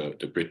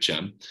do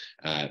Britcham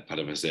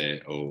para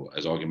fazer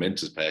os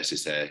argumentos para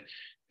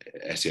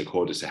esse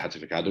acordo ser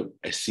ratificado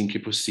assim que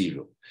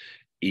possível.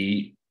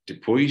 E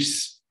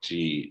depois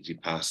de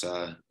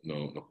passar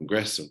no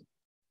Congresso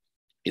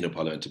e no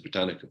Parlamento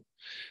Britânico,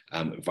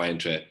 vai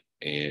entrar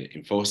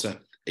em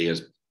força e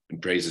as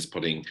empresas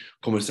podem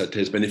começar a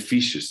ter os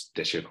benefícios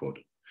desse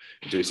acordo.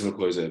 Então, isso é uma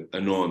coisa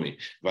enorme.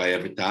 Vai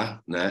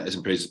evitar, né, as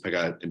empresas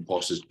pagar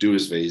impostos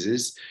 2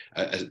 vezes.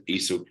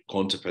 Isso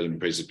conta para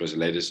empresas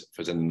brasileiras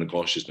fazendo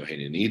negócios no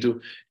Reino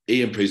Unido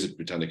e empresas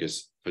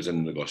britânicas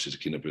fazendo negócios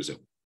aqui no Brasil.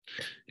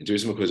 Então,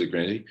 isso é uma coisa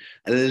grande.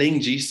 Além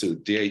disso,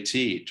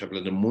 DIT,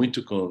 trabalhando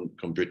muito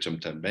com Britcham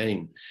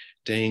também,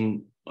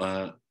 tem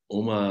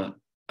uma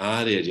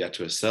área de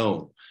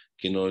atuação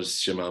que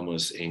nós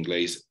chamamos em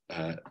inglês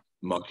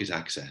market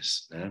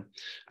access, né?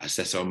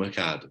 Acesso ao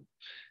mercado.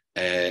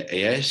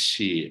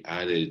 Esta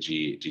área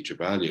de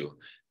trabalho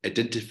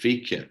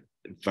identifica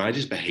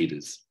várias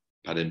barreiras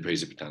para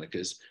empresas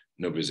britânicas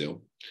no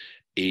Brasil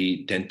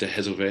e tenta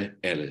resolver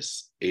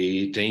elas.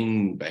 E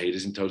tem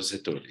barreiras em todos os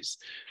setores.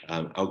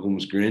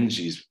 Alguns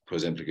grandes, por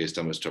exemplo, que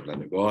estamos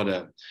trabalhando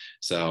agora,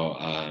 são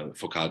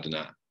focados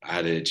na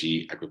área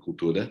de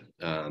agricultura,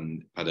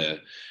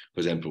 para, por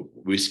exemplo,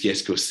 whisky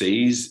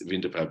escocês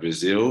vindo para o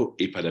Brasil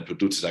e para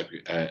produtos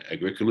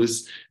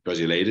agrícolas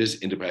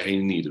brasileiros indo para o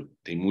Reino Unido.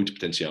 Tem muito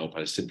potencial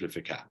para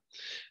simplificar.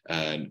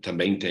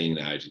 Também tem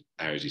na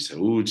área de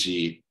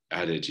saúde,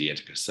 área de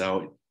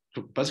educação,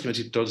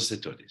 basicamente todos os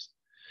setores.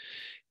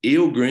 E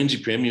o grande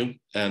prêmio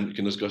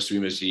que nós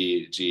gostaríamos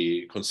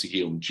de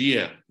conseguir um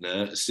dia,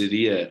 né,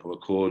 seria um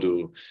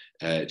acordo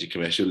de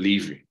comércio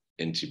livre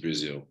entre o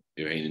Brasil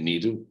e o Reino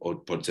Unido, ou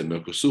pode ser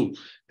Mercosul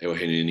e o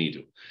Reino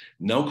Unido.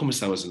 Não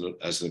começamos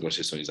as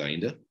negociações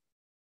ainda,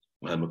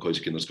 é uma coisa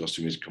que nós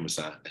gostaríamos de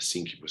começar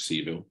assim que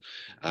possível,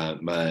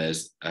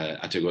 mas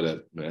até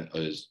agora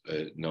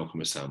não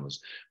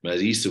começamos.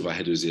 Mas isso vai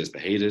reduzir as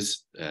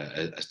barreiras,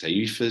 as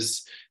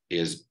tarifas, e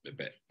as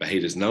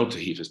barreiras não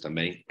tarifas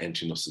também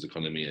entre nossas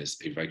economias,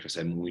 e vai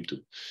crescer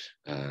muito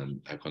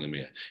a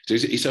economia. Então,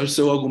 isso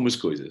são algumas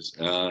coisas.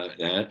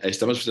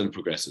 Estamos fazendo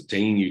progresso.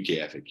 Tem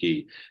UKF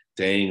aqui,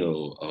 tem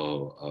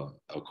o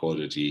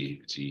acordo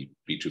de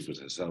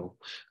bitributação,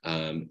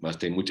 mas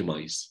tem muito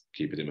mais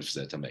que podemos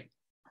fazer também.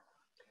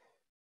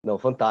 Não,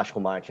 fantástico,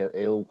 Martin.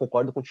 Eu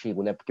concordo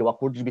contigo, né? Porque o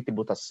acordo de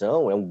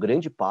bitributação é um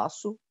grande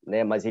passo,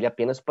 né? Mas ele é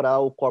apenas para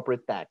o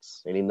corporate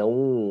tax. Ele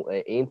não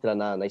entra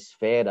na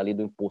esfera ali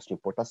do imposto de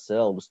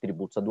importação, dos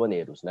tributos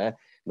aduaneiros, né?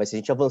 Mas se a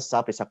gente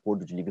avançar para esse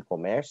acordo de livre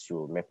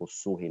comércio,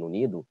 Mercosul, Reino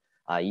Unido,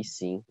 aí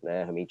sim,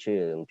 né? Realmente,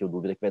 não tenho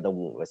dúvida que vai dar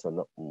vai ser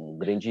um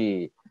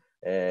grande,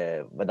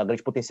 vai dar uma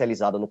grande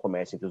potencializada no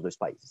comércio entre os dois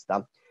países,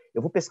 tá?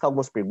 Eu vou pescar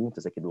algumas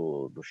perguntas aqui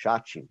do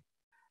chat.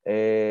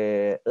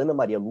 Ana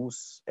Maria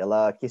Luz,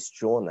 ela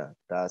questiona,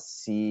 tá,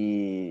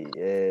 se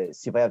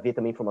vai haver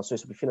também informações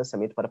sobre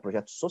financiamento para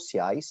projetos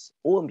sociais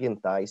ou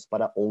ambientais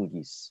para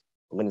ONGs,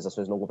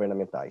 organizações não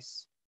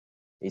governamentais.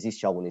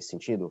 Existe algo nesse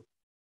sentido?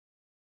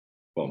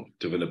 Bom,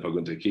 estou vendo a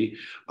pergunta aqui.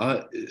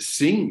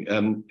 Sim,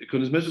 com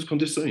as mesmas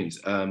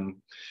condições.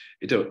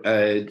 Então,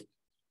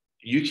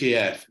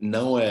 UKF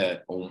não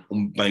é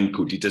um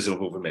banco de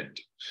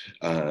desenvolvimento.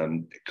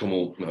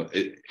 Como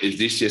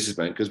existem esses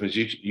bancos, mas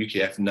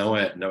UKF não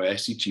é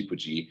esse tipo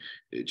de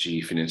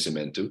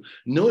financiamento.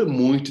 Não é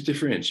muito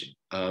diferente,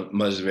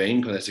 mas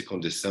vem com essa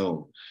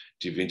condição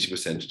de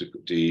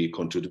 20% de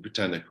conteúdo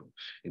britânico.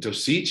 Então,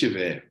 se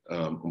tiver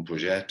um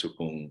projeto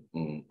com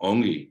um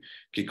ONG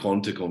que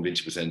conta com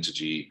 20%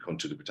 de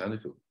conteúdo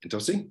britânico, então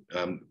sim,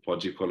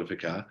 pode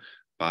qualificar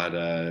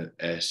para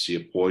esse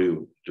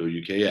apoio do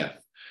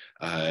UKF.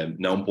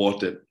 Não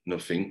importa, no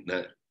fim,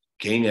 né,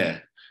 quem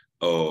é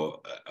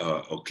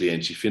o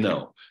cliente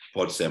final.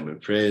 Pode ser uma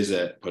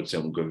empresa, pode ser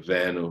um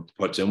governo,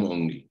 pode ser uma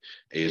ONG.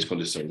 E as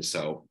condições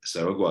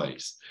são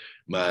iguais.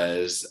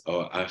 Mas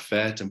a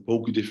oferta é um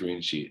pouco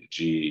diferente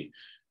de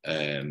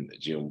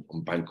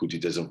um banco de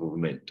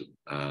desenvolvimento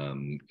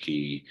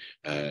que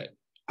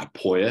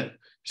apoia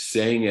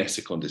sem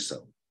essa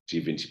condição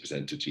de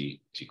 20%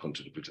 de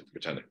conteúdo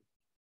britânico.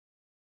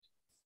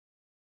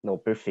 Não,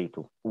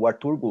 perfeito. O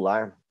Arthur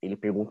Goulart, ele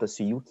pergunta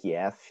se o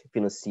UKF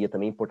financia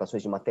também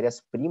importações de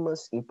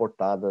matérias-primas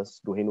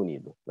importadas do Reino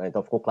Unido, né?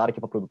 Então, ficou claro que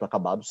para produto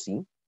acabado,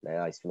 sim, né,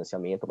 há esse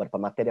financiamento. Agora,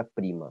 para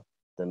matéria-prima,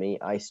 também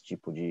há esse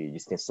tipo de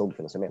extensão do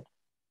financiamento?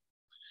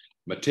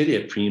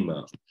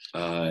 Matéria-prima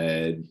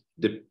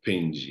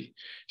depende.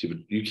 Tipo,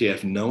 o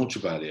UKF não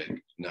trabalha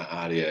na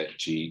área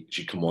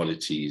de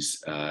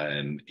commodities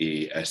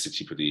e esse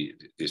tipo de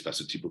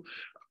espaço, tipo,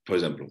 por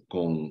exemplo,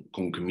 com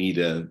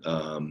comida,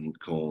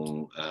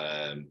 com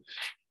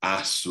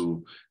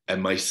aço, é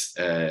mais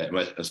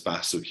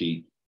espaço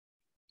que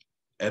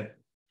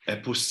é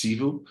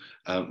possível,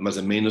 mas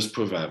é menos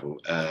provável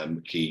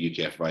que o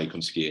UKF vai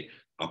conseguir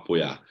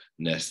apoiar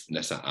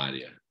nessa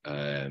área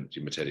de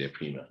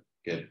matéria-prima.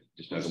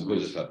 Diz mais uma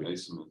coisa, Fabio?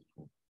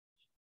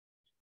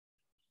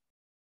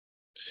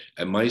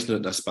 É mais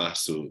no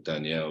espaço,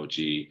 Daniel,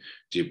 de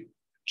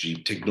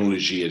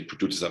tecnologia, de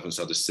produtos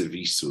avançados,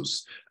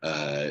 serviços,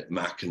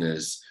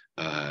 máquinas,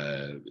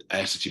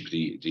 esse tipo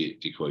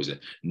de coisa,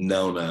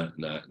 não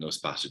no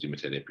espaço de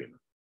matéria-prima.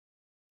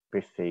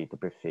 Perfeito,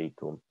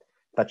 perfeito.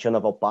 Tatiana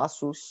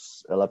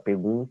Valpassos, ela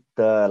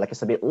pergunta, ela quer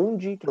saber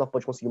onde que ela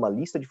pode conseguir uma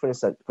lista de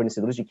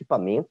fornecedores de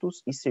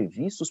equipamentos e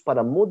serviços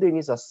para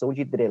modernização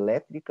de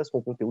hidrelétricas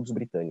com conteúdos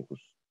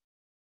britânicos.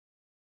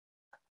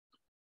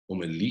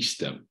 Uma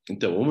lista?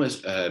 Então,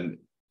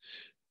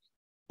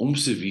 um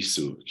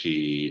serviço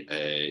que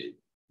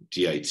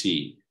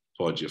DIT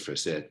pode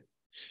oferecer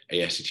é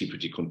esse tipo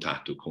de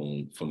contato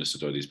com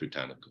fornecedores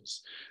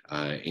britânicos.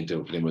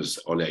 Então,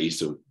 podemos olhar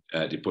isso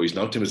depois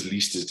não temos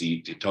listas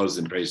de todas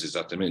as empresas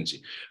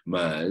exatamente,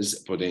 mas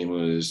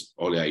podemos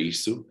olhar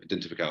isso,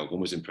 identificar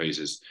algumas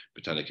empresas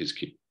britânicas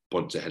que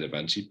podem ser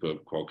relevantes para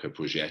qualquer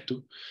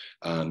projeto.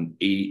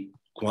 E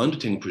quando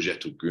tem um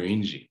projeto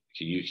grande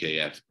que o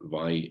UKF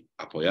vai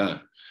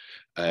apoiar,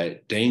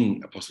 tem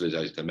a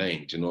possibilidade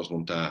também de nós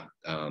montar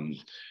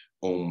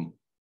um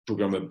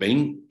programa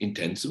bem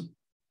intenso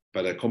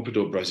para a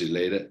comprador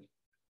brasileira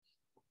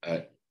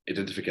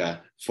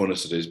identificar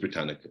fornecedores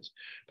britânicos,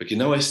 porque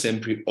não é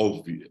sempre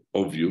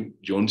óbvio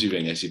de onde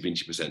vem esse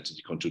 20%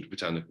 de conteúdo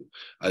britânico.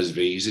 Às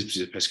vezes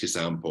precisa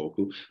pesquisar um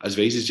pouco, às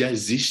vezes já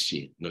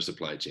existe no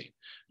supply chain,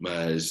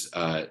 mas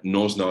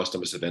nós não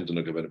estamos sabendo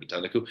no governo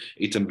britânico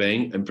e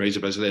também a empresa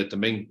brasileira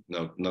também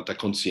não está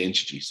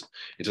consciente disso.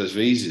 Então, às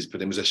vezes,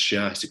 podemos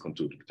achar esse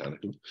conteúdo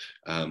britânico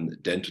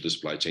dentro do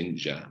supply chain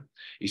já.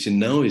 E se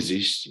não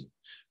existe,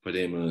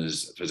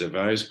 podemos fazer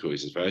várias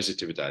coisas, várias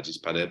atividades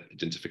para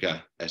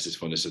identificar esses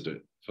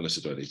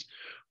fornecedores.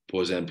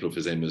 Por exemplo,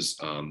 fazemos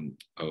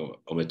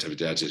uma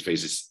atividade, às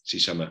vezes se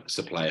chama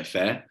Supplier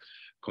Fair,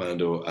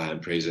 quando a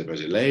empresa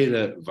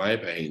brasileira vai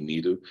para o Reino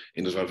Unido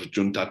e nós vamos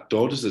juntar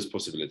todas as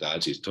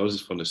possibilidades, todos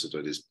os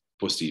fornecedores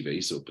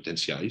possíveis ou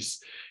potenciais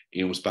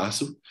em um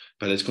espaço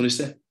para eles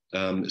conhecer,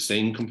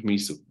 sem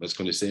compromisso, mas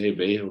conhecer e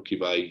ver o que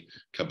vai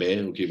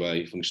caber, o que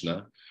vai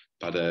funcionar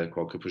para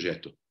qualquer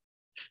projeto.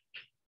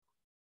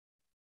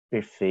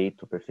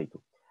 Perfeito,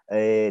 perfeito.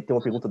 Tem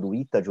uma pergunta do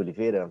Ita de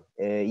Oliveira.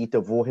 Ita,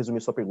 eu vou resumir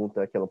sua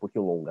pergunta, que ela é um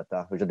pouquinho longa,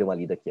 tá? Eu já dei uma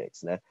lida aqui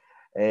antes, né?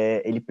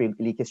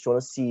 Ele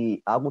questiona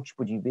se há algum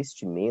tipo de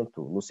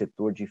investimento no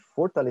setor de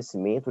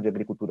fortalecimento de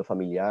agricultura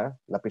familiar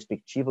na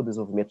perspectiva do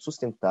desenvolvimento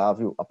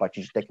sustentável a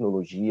partir de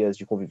tecnologias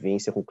de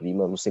convivência com o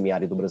clima no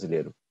semiárido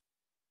brasileiro.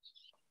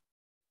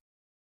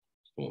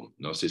 Bom,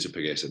 não sei se eu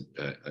peguei essa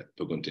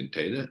pergunta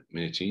inteira, um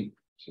minutinho.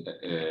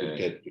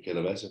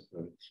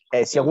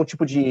 Se há algum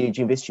tipo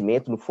de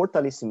investimento no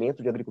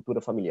fortalecimento de agricultura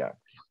familiar.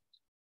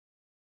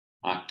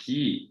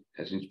 Aqui,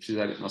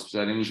 nós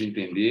precisaremos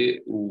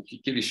entender o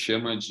que ele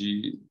chama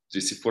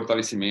desse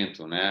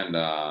fortalecimento, né,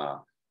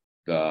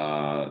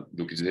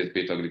 do que diz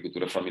respeito à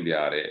agricultura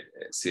familiar.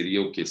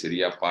 Seria o quê?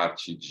 Seria a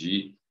parte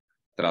de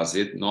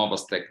trazer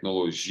novas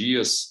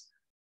tecnologias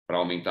para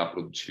aumentar a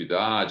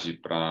produtividade,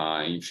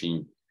 para,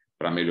 enfim,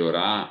 para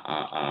melhorar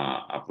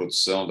a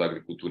produção da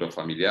agricultura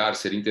familiar.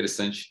 Seria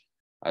interessante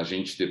a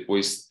gente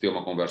depois ter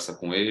uma conversa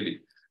com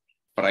ele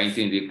para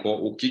entender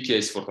o que é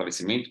esse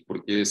fortalecimento,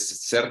 porque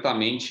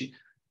certamente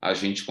a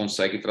gente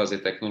consegue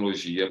trazer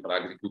tecnologia para a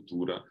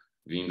agricultura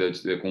vinda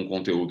com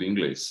conteúdo em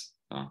inglês.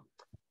 Tá?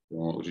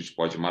 Então, a gente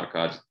pode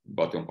marcar de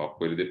bater um papo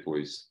com ele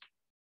depois.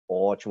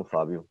 Ótimo,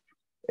 Fábio.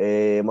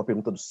 Uma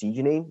pergunta do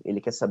Sidney. Ele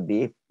quer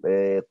saber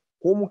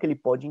como que ele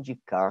pode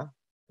indicar,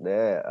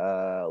 né,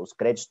 os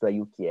créditos da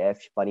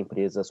UKF para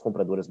empresas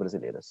compradoras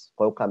brasileiras.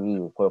 Qual é o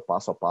caminho, qual é o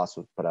passo a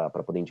passo para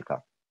poder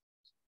indicar?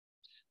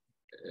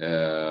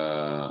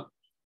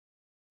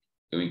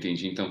 Eu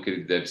entendi, então, que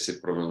ele deve ser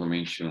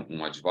provavelmente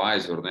um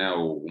advisor, né,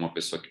 ou uma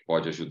pessoa que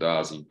pode ajudar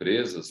as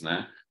empresas,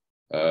 né?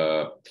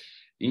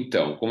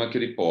 Então, como é que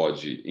ele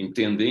pode?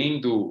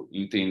 Entendendo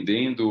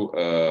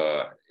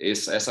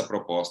essa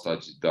proposta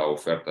da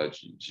oferta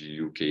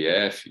de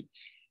UKF,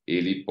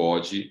 ele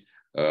pode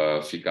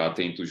ficar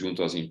atento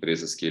junto às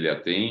empresas que ele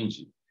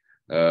atende,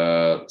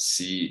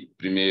 se,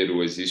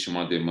 primeiro, existe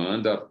uma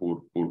demanda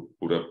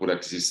por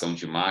aquisição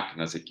de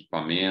máquinas,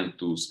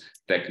 equipamentos,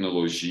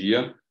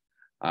 tecnologia,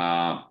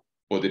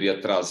 poderia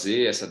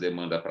trazer essa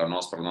demanda para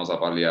nós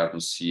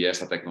avaliarmos se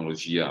essa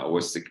tecnologia ou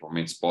esses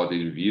equipamentos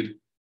podem vir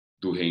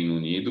do Reino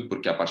Unido,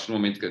 porque a partir do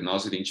momento que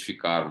nós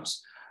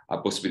identificarmos a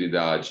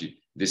possibilidade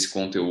desse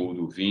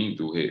conteúdo vir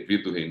do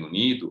Reino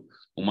Unido,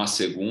 uma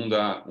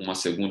segunda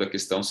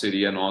questão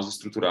seria nós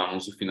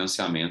estruturarmos o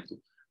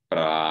financiamento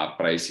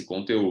para esse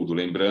conteúdo.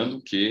 Lembrando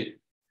que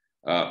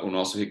o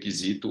nosso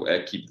requisito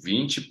é que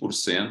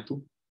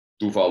 20%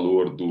 do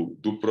valor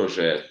do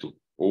projeto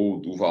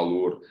ou do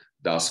valor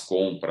das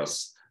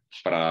compras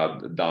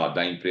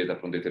da empresa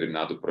para um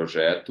determinado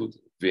projeto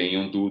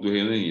venham do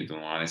Reino Unido.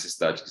 Não há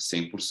necessidade que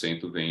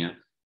 100%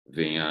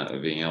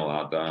 venha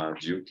lá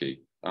de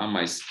UK. Tá?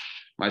 Mas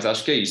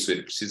acho que é isso.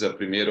 Ele precisa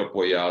primeiro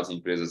apoiar as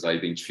empresas a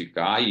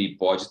identificar e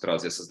pode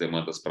trazer essas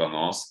demandas para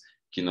nós,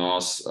 que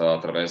nós,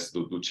 através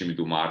do time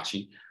do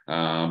Martin,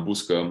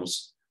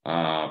 buscamos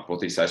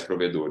potenciais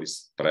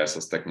provedores para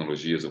essas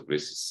tecnologias ou para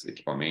esses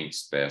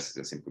equipamentos, peças e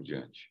assim por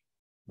diante.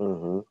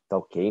 Tá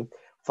ok.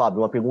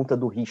 Fábio, uma pergunta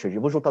do Richard.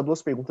 Eu vou juntar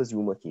duas perguntas em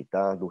uma aqui,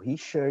 tá? Do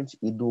Richard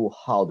e do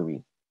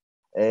Haldry.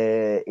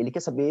 Ele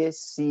quer saber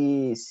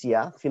se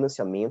há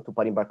financiamento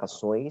para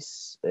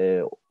embarcações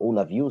ou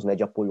navios, né,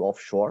 de apoio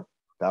offshore,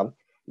 tá?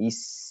 E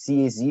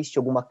se existe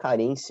alguma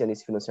carência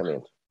nesse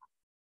financiamento.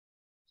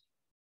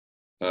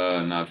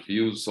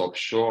 Navios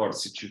offshore,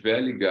 se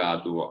tiver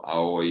ligado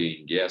ao oil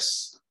and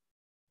gas,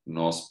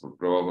 nós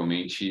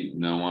provavelmente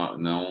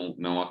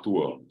não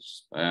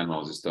atuamos.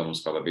 Nós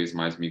estamos cada vez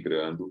mais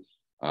migrando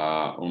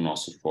o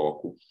nosso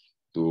foco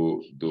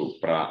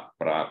para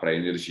a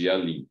energia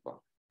limpa.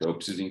 Então, eu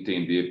preciso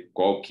entender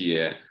qual que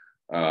é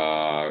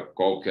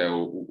qual que é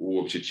o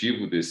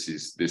objetivo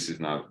nesses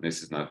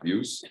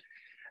navios.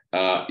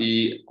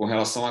 E com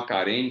relação à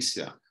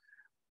carência,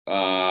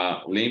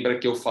 lembra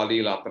que eu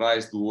falei lá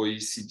atrás do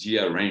OECD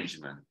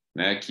Arrangement,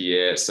 né,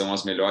 que são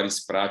as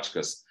melhores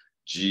práticas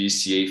de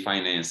ECA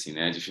Financing,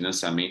 né, de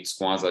financiamentos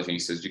com as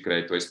agências de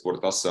crédito à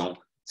exportação,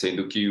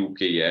 sendo que o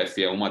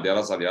QIF é uma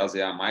delas, aliás,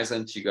 é a mais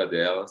antiga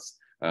delas,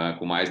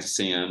 com mais de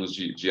 100 anos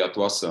de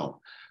atuação.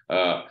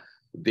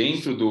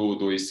 Dentro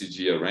do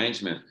OECD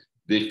Arrangement,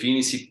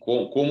 define-se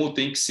como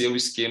tem que ser o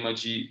esquema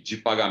de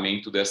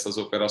pagamento dessas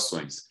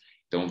operações.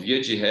 Então,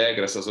 via de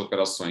regra, essas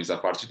operações, a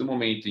partir do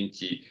momento em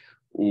que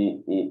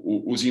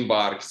os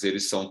embarques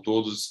eles são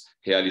todos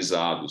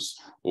realizados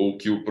ou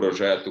que o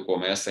projeto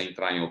começa a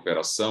entrar em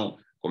operação,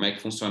 como é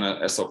que funciona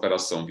essa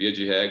operação? Via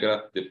de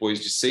regra, depois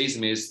de 6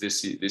 meses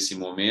desse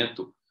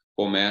momento,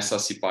 começa a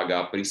se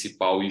pagar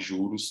principal e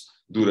juros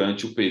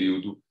durante o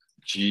período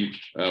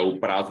o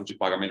prazo de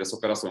pagamento dessa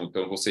operação.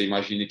 Então, você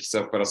imagine que se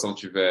a operação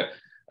tiver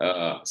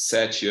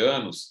 7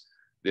 anos,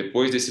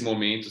 depois desse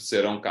momento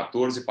serão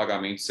 14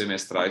 pagamentos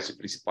semestrais de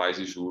principais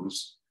e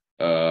juros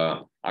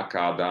a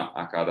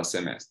cada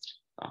semestre.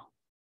 Tá?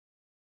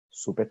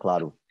 Super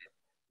claro.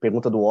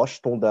 Pergunta do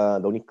Washington, da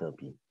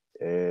Unicamp.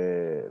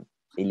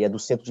 Ele é do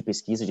Centro de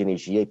Pesquisa de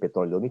Energia e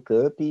Petróleo da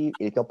Unicamp.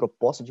 Ele tem uma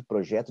proposta de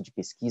projeto de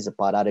pesquisa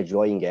para a área de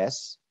oil and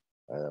gas,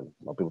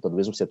 uma pergunta do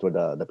mesmo setor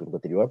da pergunta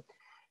anterior.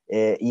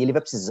 E ele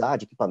vai precisar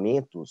de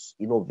equipamentos,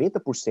 e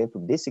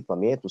 90% desses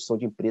equipamentos são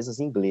de empresas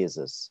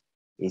inglesas.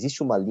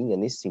 Existe uma linha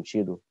nesse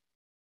sentido?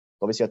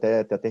 Talvez você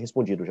tenha até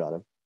respondido já,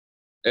 né?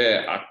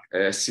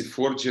 Se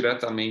for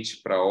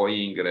diretamente para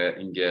oil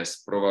and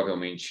gas,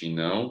 provavelmente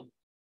não,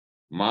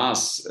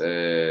 mas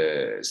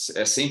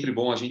é sempre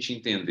bom a gente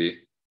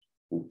entender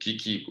o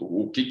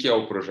que é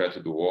o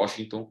projeto do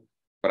Washington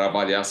para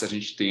avaliar se a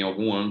gente tem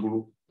algum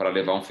ângulo para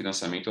levar um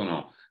financiamento ou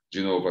não.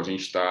 De novo, a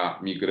gente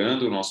está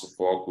migrando o nosso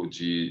foco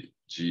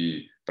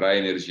para a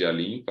energia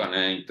limpa,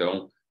 né?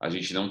 Então, a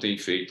gente não tem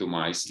feito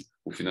mais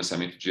o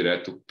financiamento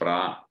direto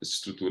para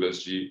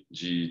estruturas de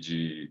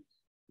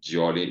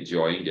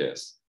oil and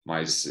gas.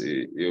 Mas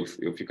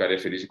eu ficaria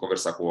feliz de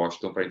conversar com o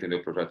Washington para entender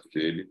o projeto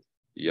dele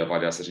e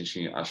avaliar se a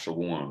gente acha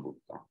algum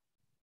ângulo. Tá?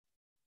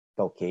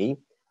 Tá ok.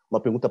 Uma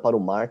pergunta para o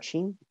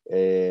Martin,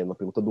 uma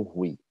pergunta do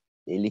Rui.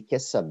 Ele quer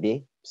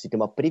saber se tem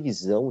uma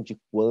previsão de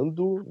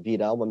quando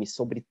virá uma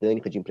missão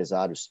britânica de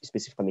empresários,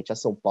 especificamente a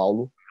São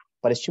Paulo,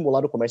 para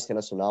estimular o comércio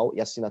internacional e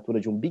a assinatura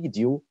de um big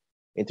deal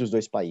entre os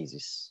dois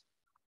países.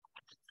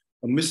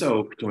 A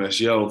missão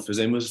comercial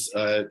fazemos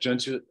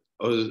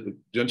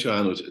durante o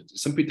ano,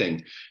 sempre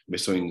tem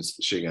missões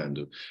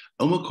chegando.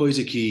 Uma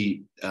coisa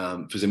que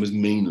fazemos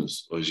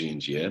menos hoje em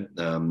dia,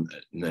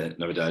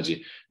 na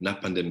verdade, na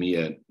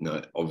pandemia,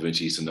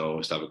 obviamente isso não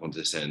estava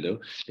acontecendo,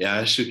 eu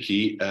acho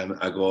que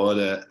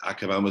agora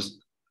acabamos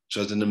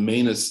trazendo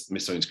menos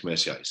missões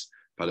comerciais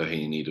para o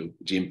Reino Unido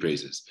de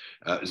empresas,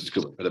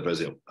 desculpa, para o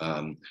Brasil,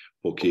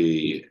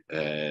 porque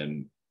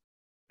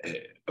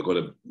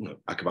agora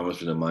acabamos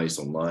fazendo mais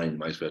online,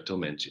 mais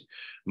virtualmente.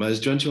 Mas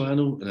durante o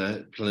ano,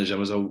 né,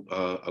 planejamos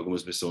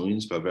algumas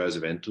missões para vários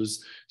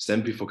eventos,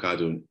 sempre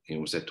focado em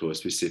um setor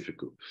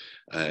específico.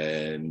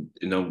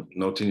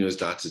 Não tenho as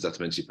datas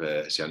exatamente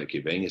para esse ano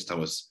que vem,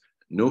 estamos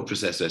no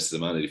processo esta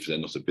semana de fazer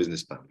nosso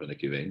business plan para o ano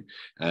que vem,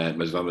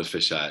 mas vamos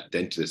fechar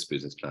dentro desse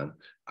business plan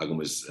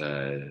algumas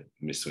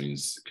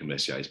missões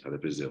comerciais para o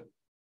Brasil.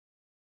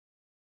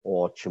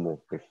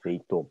 Ótimo,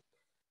 perfeito.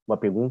 Uma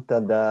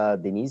pergunta da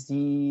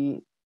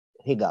Denise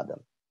Regada.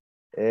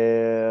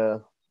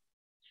 Ela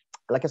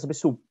quer saber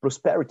se o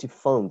Prosperity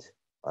Fund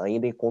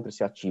ainda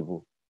encontra-se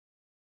ativo.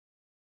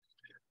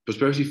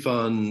 Prosperity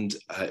Fund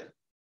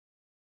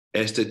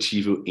é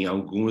ativo em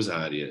algumas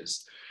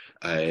áreas,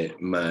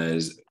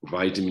 mas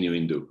vai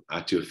diminuindo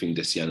até o fim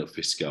desse ano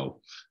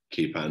fiscal,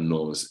 que para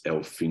nós é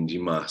o fim de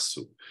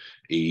março.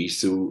 E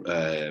isso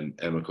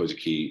é uma coisa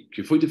que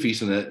foi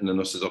difícil, né, nas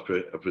nossas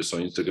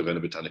operações do Governo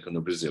Britânico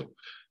no Brasil,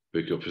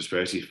 porque o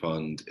Prosperity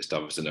Fund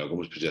estava fazendo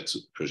alguns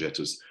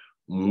projetos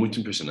muito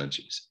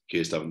impressionantes, que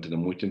estavam tendo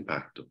muito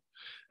impacto.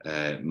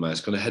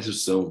 Mas com a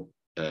redução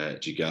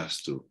de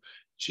gasto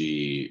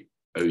de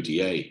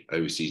ODA,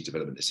 Overseas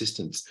Development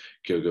Assistance,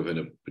 que o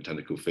Governo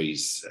Britânico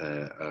fez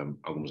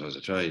alguns anos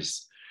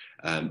atrás,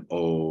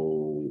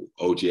 o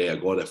ODA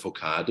agora é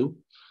focado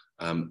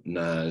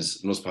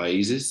nos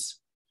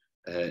países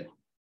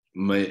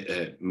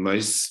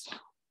mais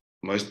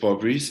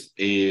pobres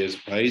e os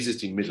países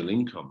de middle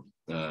income,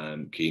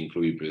 que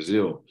inclui o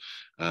Brasil.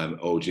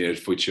 O dinheiro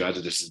foi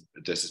tirado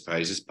desses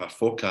países para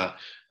focar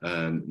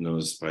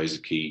nos países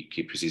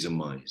que precisam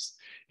mais.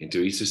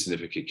 Então, isso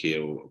significa que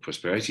o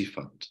Prosperity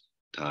Fund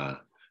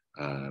está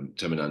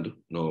terminando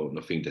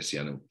no fim desse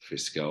ano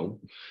fiscal,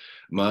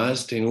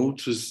 mas tem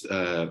outros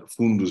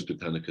fundos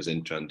britânicos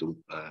entrando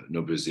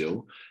no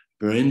Brasil,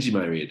 grande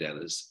maioria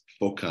delas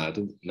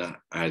focado na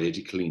área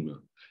de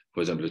clima.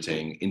 Por exemplo,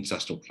 tem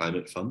International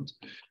Climate Fund,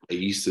 e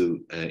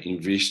isso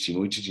investe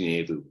muito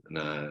dinheiro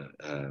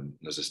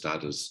nos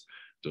estados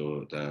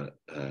da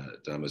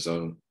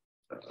Amazônia,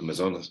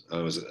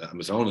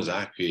 Amazonas,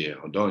 Acre,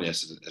 Rondônia,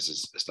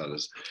 esses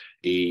estados.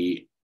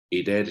 E a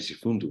ideia desse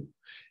fundo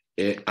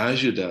é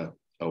ajudar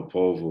o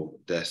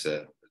povo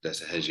dessa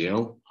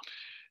região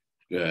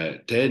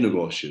ter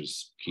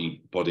negócios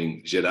que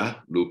podem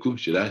gerar lucro,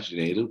 gerar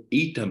dinheiro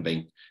e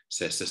também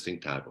ser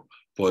sustentável.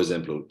 Por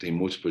exemplo, tem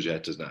muitos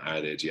projetos na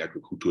área de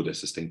agricultura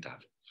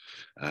sustentável.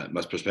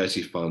 Mas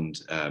Prosperity Fund,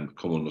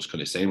 como nós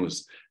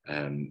conhecemos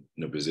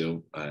no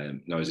Brasil,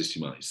 não existe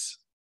mais.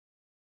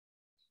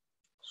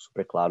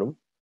 Super claro.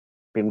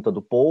 Pergunta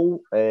do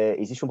Paul,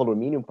 existe um valor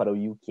mínimo para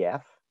o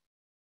UKF?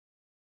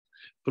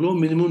 Valor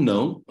mínimo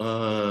não.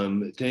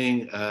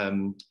 Tem a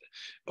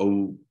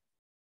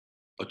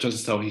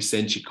transação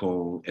recente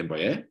com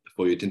Embraer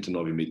foi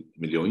 89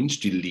 milhões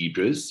de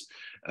libras,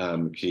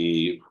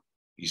 que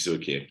isso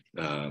aqui é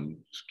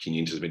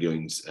 500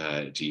 milhões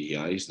de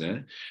reais,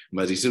 né?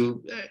 Mas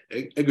isso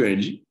é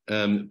grande,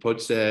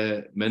 pode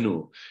ser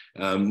menor.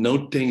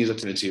 Não tem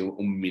exatamente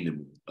um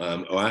mínimo.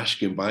 Eu acho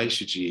que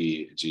embaixo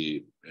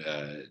de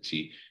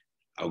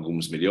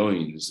alguns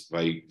milhões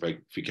vai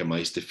ficar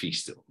mais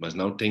difícil, mas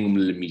não tem um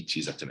limite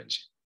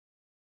exatamente.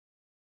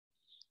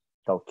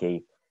 Tá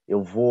ok.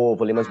 Eu vou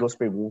ler mais duas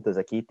perguntas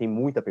aqui, tem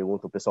muita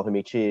pergunta, o pessoal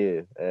realmente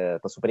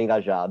está super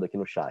engajado aqui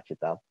no chat,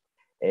 tá?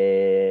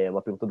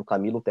 Uma pergunta do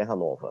Camilo Terra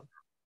Nova.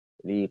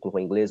 Ele colocou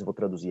em inglês, eu vou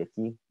traduzir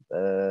aqui.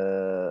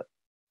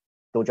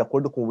 Então, de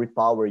acordo com o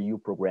Repower EU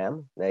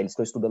Program, né, eles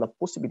estão estudando a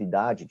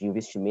possibilidade de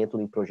investimento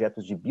em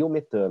projetos de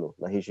biometano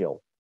na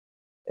região.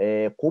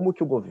 Como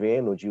que o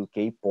governo de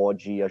UK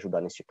pode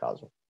ajudar neste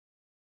caso?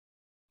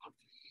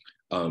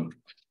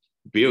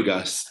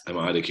 Biogás é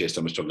uma área que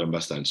estamos trabalhando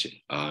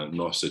bastante.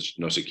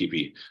 Nossa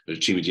equipe, o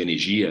time de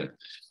energia,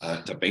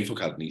 está bem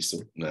focado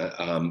nisso, né?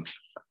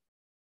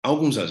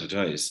 Alguns anos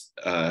atrás,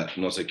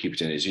 nossa equipe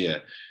de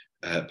energia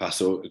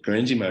passou a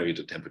grande maioria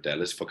do tempo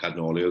delas focado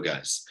no óleo e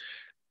gás.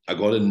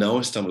 Agora não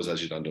estamos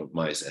ajudando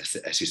mais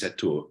esse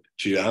setor.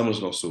 Tiramos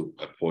nosso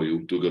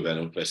apoio do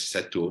governo para esse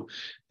setor.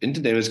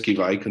 Entendemos que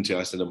vai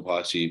continuar sendo uma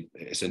parte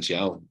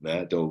essencial,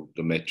 né, do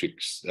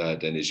metrics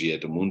da energia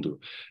do mundo,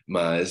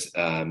 mas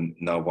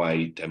não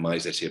vai ter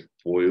mais esse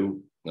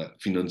apoio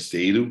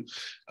financeiro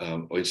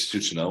ou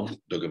institucional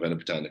do governo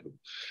britânico.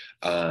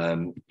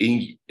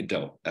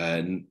 Então,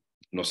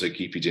 nossa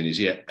equipe de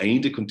energia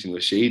ainda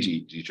continua cheia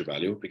de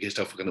trabalho, porque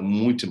está focando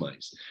muito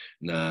mais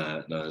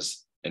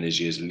nas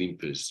energias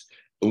limpas.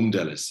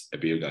 Delas é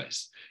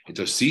biogás.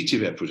 Então, se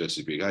tiver projetos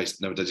de biogás,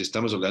 na verdade,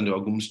 estamos olhando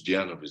alguns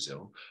já no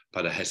Brasil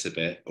para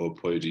receber o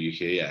apoio do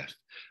UKF.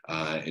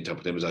 Então,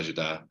 podemos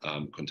ajudar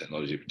com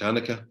tecnologia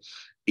britânica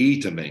e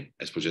também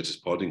os projetos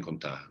podem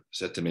contar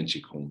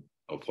certamente com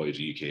o apoio do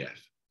UKF.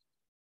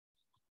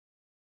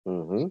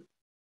 Uhum.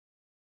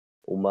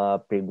 Uma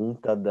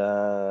pergunta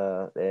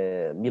da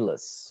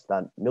Milas.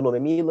 Tá? Meu nome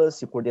é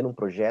Milas e coordeno um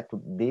projeto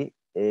de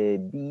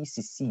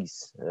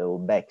BECCs, o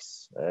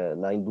BECs,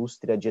 na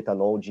indústria de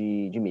etanol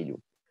de milho.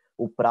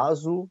 O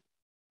prazo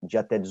de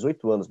até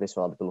 18 anos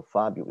mencionado pelo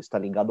Fábio está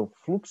ligado ao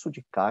fluxo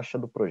de caixa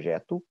do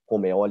projeto,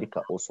 como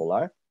eólica ou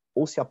solar,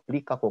 ou se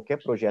aplica a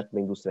qualquer projeto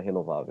da indústria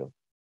renovável?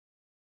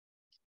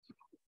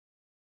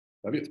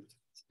 Fábio?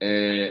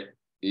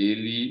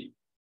 Ele,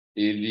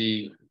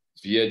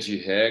 via de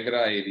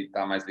regra, ele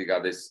está mais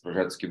ligado a esses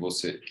projetos que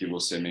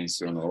você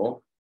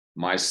mencionou,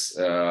 mas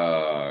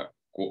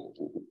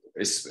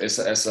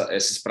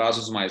esses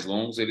prazos mais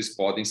longos ele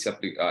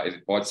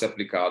pode ser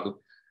aplicado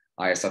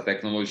a essa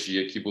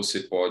tecnologia que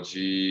você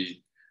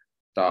pode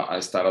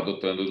estar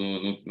adotando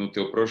no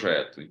teu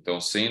projeto. Então,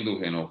 sendo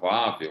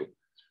renovável,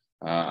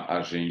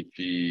 a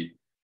gente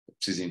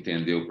precisa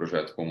entender o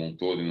projeto como um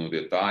todo e no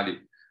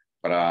detalhe,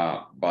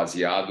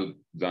 baseado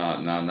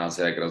nas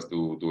regras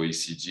do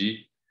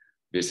OECD,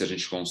 ver se a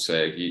gente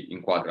consegue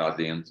enquadrar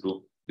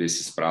dentro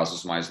desses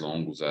prazos mais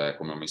longos,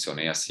 como eu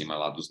mencionei, acima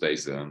lá dos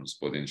 10 anos,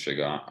 podendo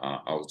chegar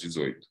aos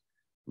 18.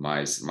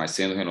 Mas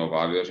sendo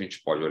renovável, a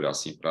gente pode olhar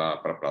assim para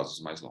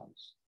prazos mais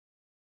longos.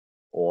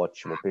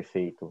 Ótimo,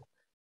 perfeito.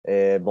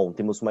 Bom,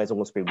 temos mais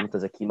algumas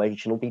perguntas aqui, mas a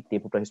gente não tem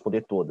tempo para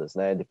responder todas,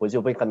 né? Depois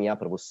eu vou encaminhar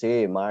para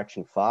você,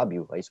 Martin,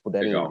 Fábio, aí se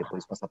puderem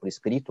depois passar por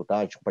escrito, tá?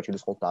 A gente compartilha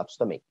os contatos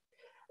também.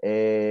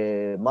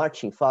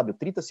 Martin, Fábio,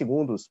 30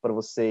 segundos para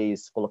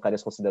vocês colocarem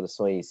as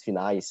considerações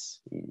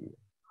finais e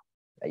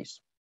é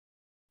isso.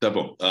 Tá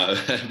bom.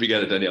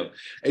 Obrigado, Daniel.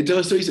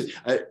 Então, só isso.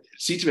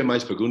 Se tiver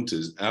mais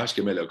perguntas, acho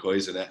que é a melhor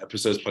coisa, né? As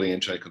pessoas podem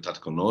entrar em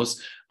contato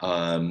conosco.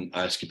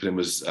 Acho que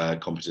podemos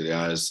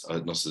compartilhar os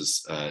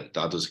nossos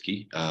dados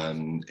aqui.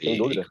 Sem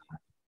dúvida.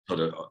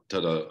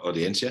 Toda a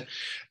audiência.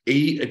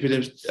 E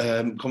podemos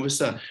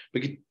conversar,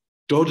 porque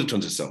toda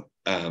transação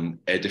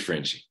é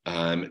diferente.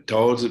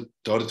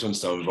 Toda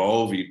transação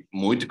envolve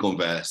muita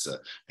conversa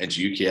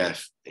entre o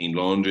UKF em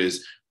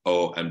Londres,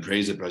 ou a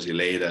empresa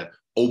brasileira,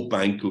 ou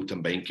banco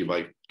também que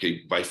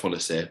vai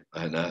fornecer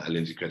a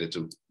linha de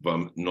crédito.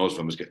 Nós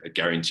vamos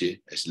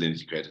garantir essa linha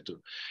de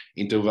crédito.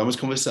 Então, vamos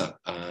conversar.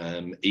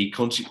 E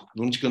com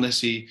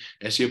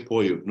esse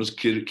apoio, nós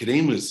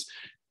queremos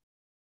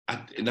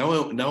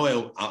não é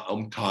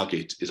um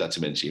target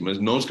exatamente, mas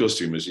nós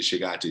gostaríamos de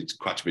chegar a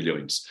 4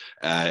 bilhões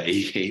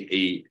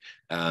e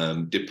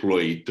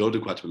deploy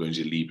todo 4 bilhões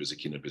de libras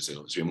aqui no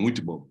Brasil. Isso é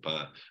muito bom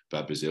para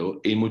o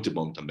Brasil e muito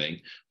bom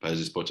também para os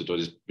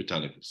exportadores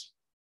britânicos.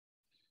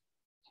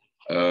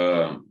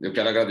 Eu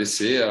quero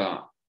agradecer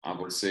a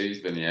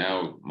vocês,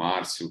 Daniel,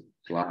 Márcio,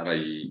 Clara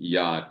e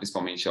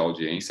principalmente a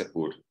audiência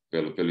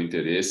pelo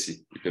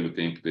interesse e pelo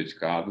tempo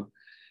dedicado.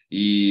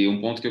 E um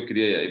ponto que eu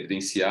queria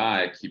evidenciar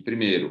é que,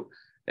 primeiro,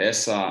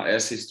 essa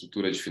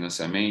estrutura de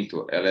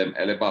financiamento ela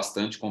é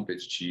bastante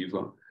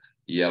competitiva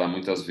e ela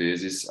muitas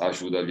vezes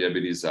ajuda a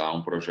viabilizar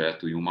um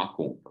projeto e uma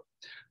compra.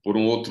 Por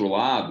um outro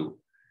lado,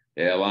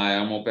 ela é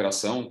uma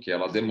operação que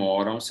ela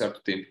demora um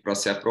certo tempo para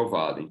ser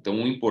aprovada.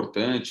 Então, o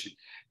importante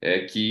é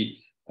que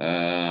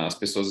as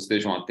pessoas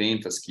estejam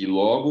atentas que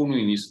logo no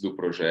início do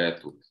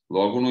projeto,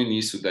 logo no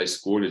início da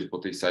escolha de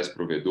potenciais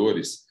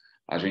provedores,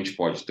 a gente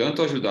pode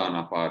tanto ajudar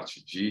na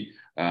parte de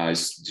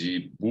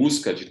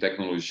busca de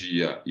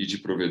tecnologia e de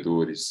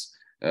provedores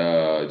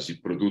de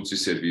produtos e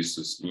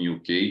serviços em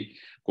UK,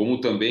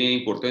 como também é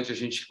importante a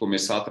gente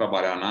começar a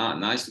trabalhar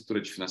na estrutura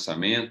de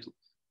financiamento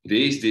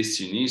desde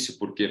esse início,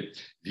 porque,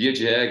 via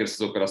de regra, essas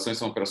operações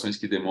são operações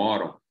que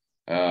demoram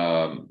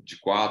de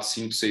 4,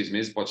 5, 6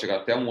 meses, pode chegar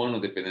até 1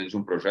 ano, dependendo de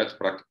um projeto,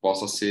 para que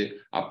possa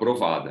ser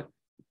aprovada.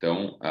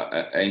 Então,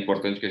 é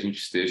importante que a gente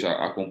esteja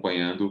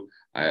acompanhando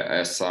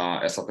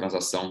essa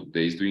transação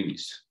desde o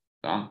início.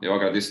 Tá? Eu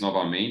agradeço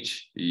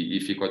novamente e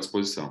fico à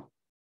disposição.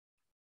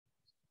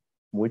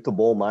 Muito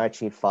bom,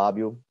 Martin e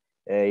Fábio.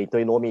 Então,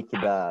 em nome aqui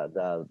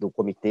do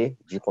Comitê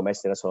de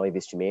Comércio Internacional e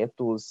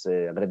Investimentos,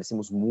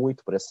 agradecemos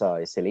muito por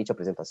essa excelente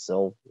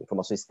apresentação,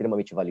 informações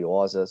extremamente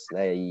valiosas,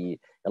 né? E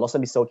a nossa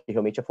missão aqui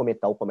realmente é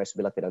fomentar o comércio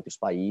bilateral entre os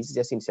países, e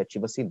essa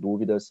iniciativa, sem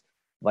dúvidas,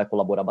 vai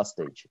colaborar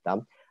bastante, tá?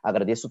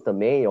 Agradeço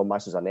também ao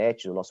Marcio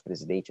Zanetti, o nosso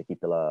presidente aqui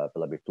pela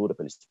abertura,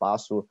 pelo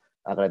espaço.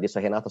 Agradeço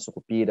a Renata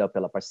Sucupira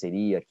pela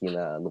parceria aqui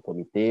no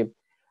comitê,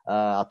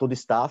 a todo o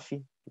staff,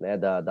 né,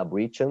 da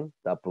Britcham,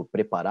 tá, por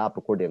preparar,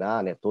 por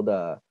coordenar, né,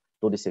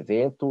 todo esse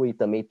evento, e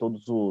também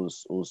todos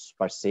os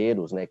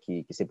parceiros, né,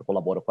 que sempre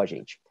colaboram com a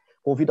gente.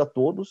 Convido a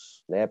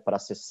todos, né, para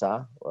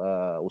acessar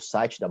o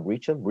site da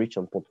Britcham,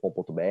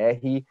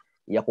 britcham.com.br,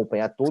 e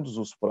acompanhar todos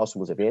os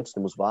próximos eventos.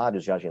 Temos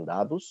vários já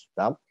agendados,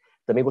 tá?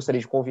 Também gostaria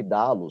de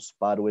convidá-los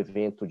para o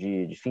evento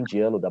de fim de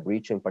ano da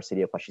Britcham, em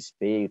parceria com a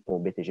XP e com o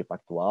BTG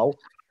Pactual.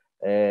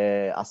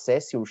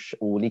 Acesse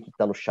o link que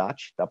está no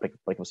chat, tá? Para que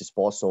vocês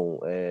possam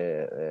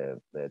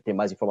ter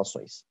mais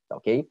informações, tá,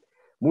 ok?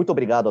 Muito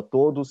obrigado a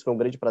todos, foi um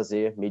grande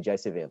prazer mediar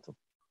esse evento.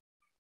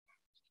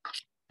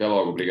 Até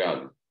logo,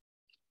 obrigado.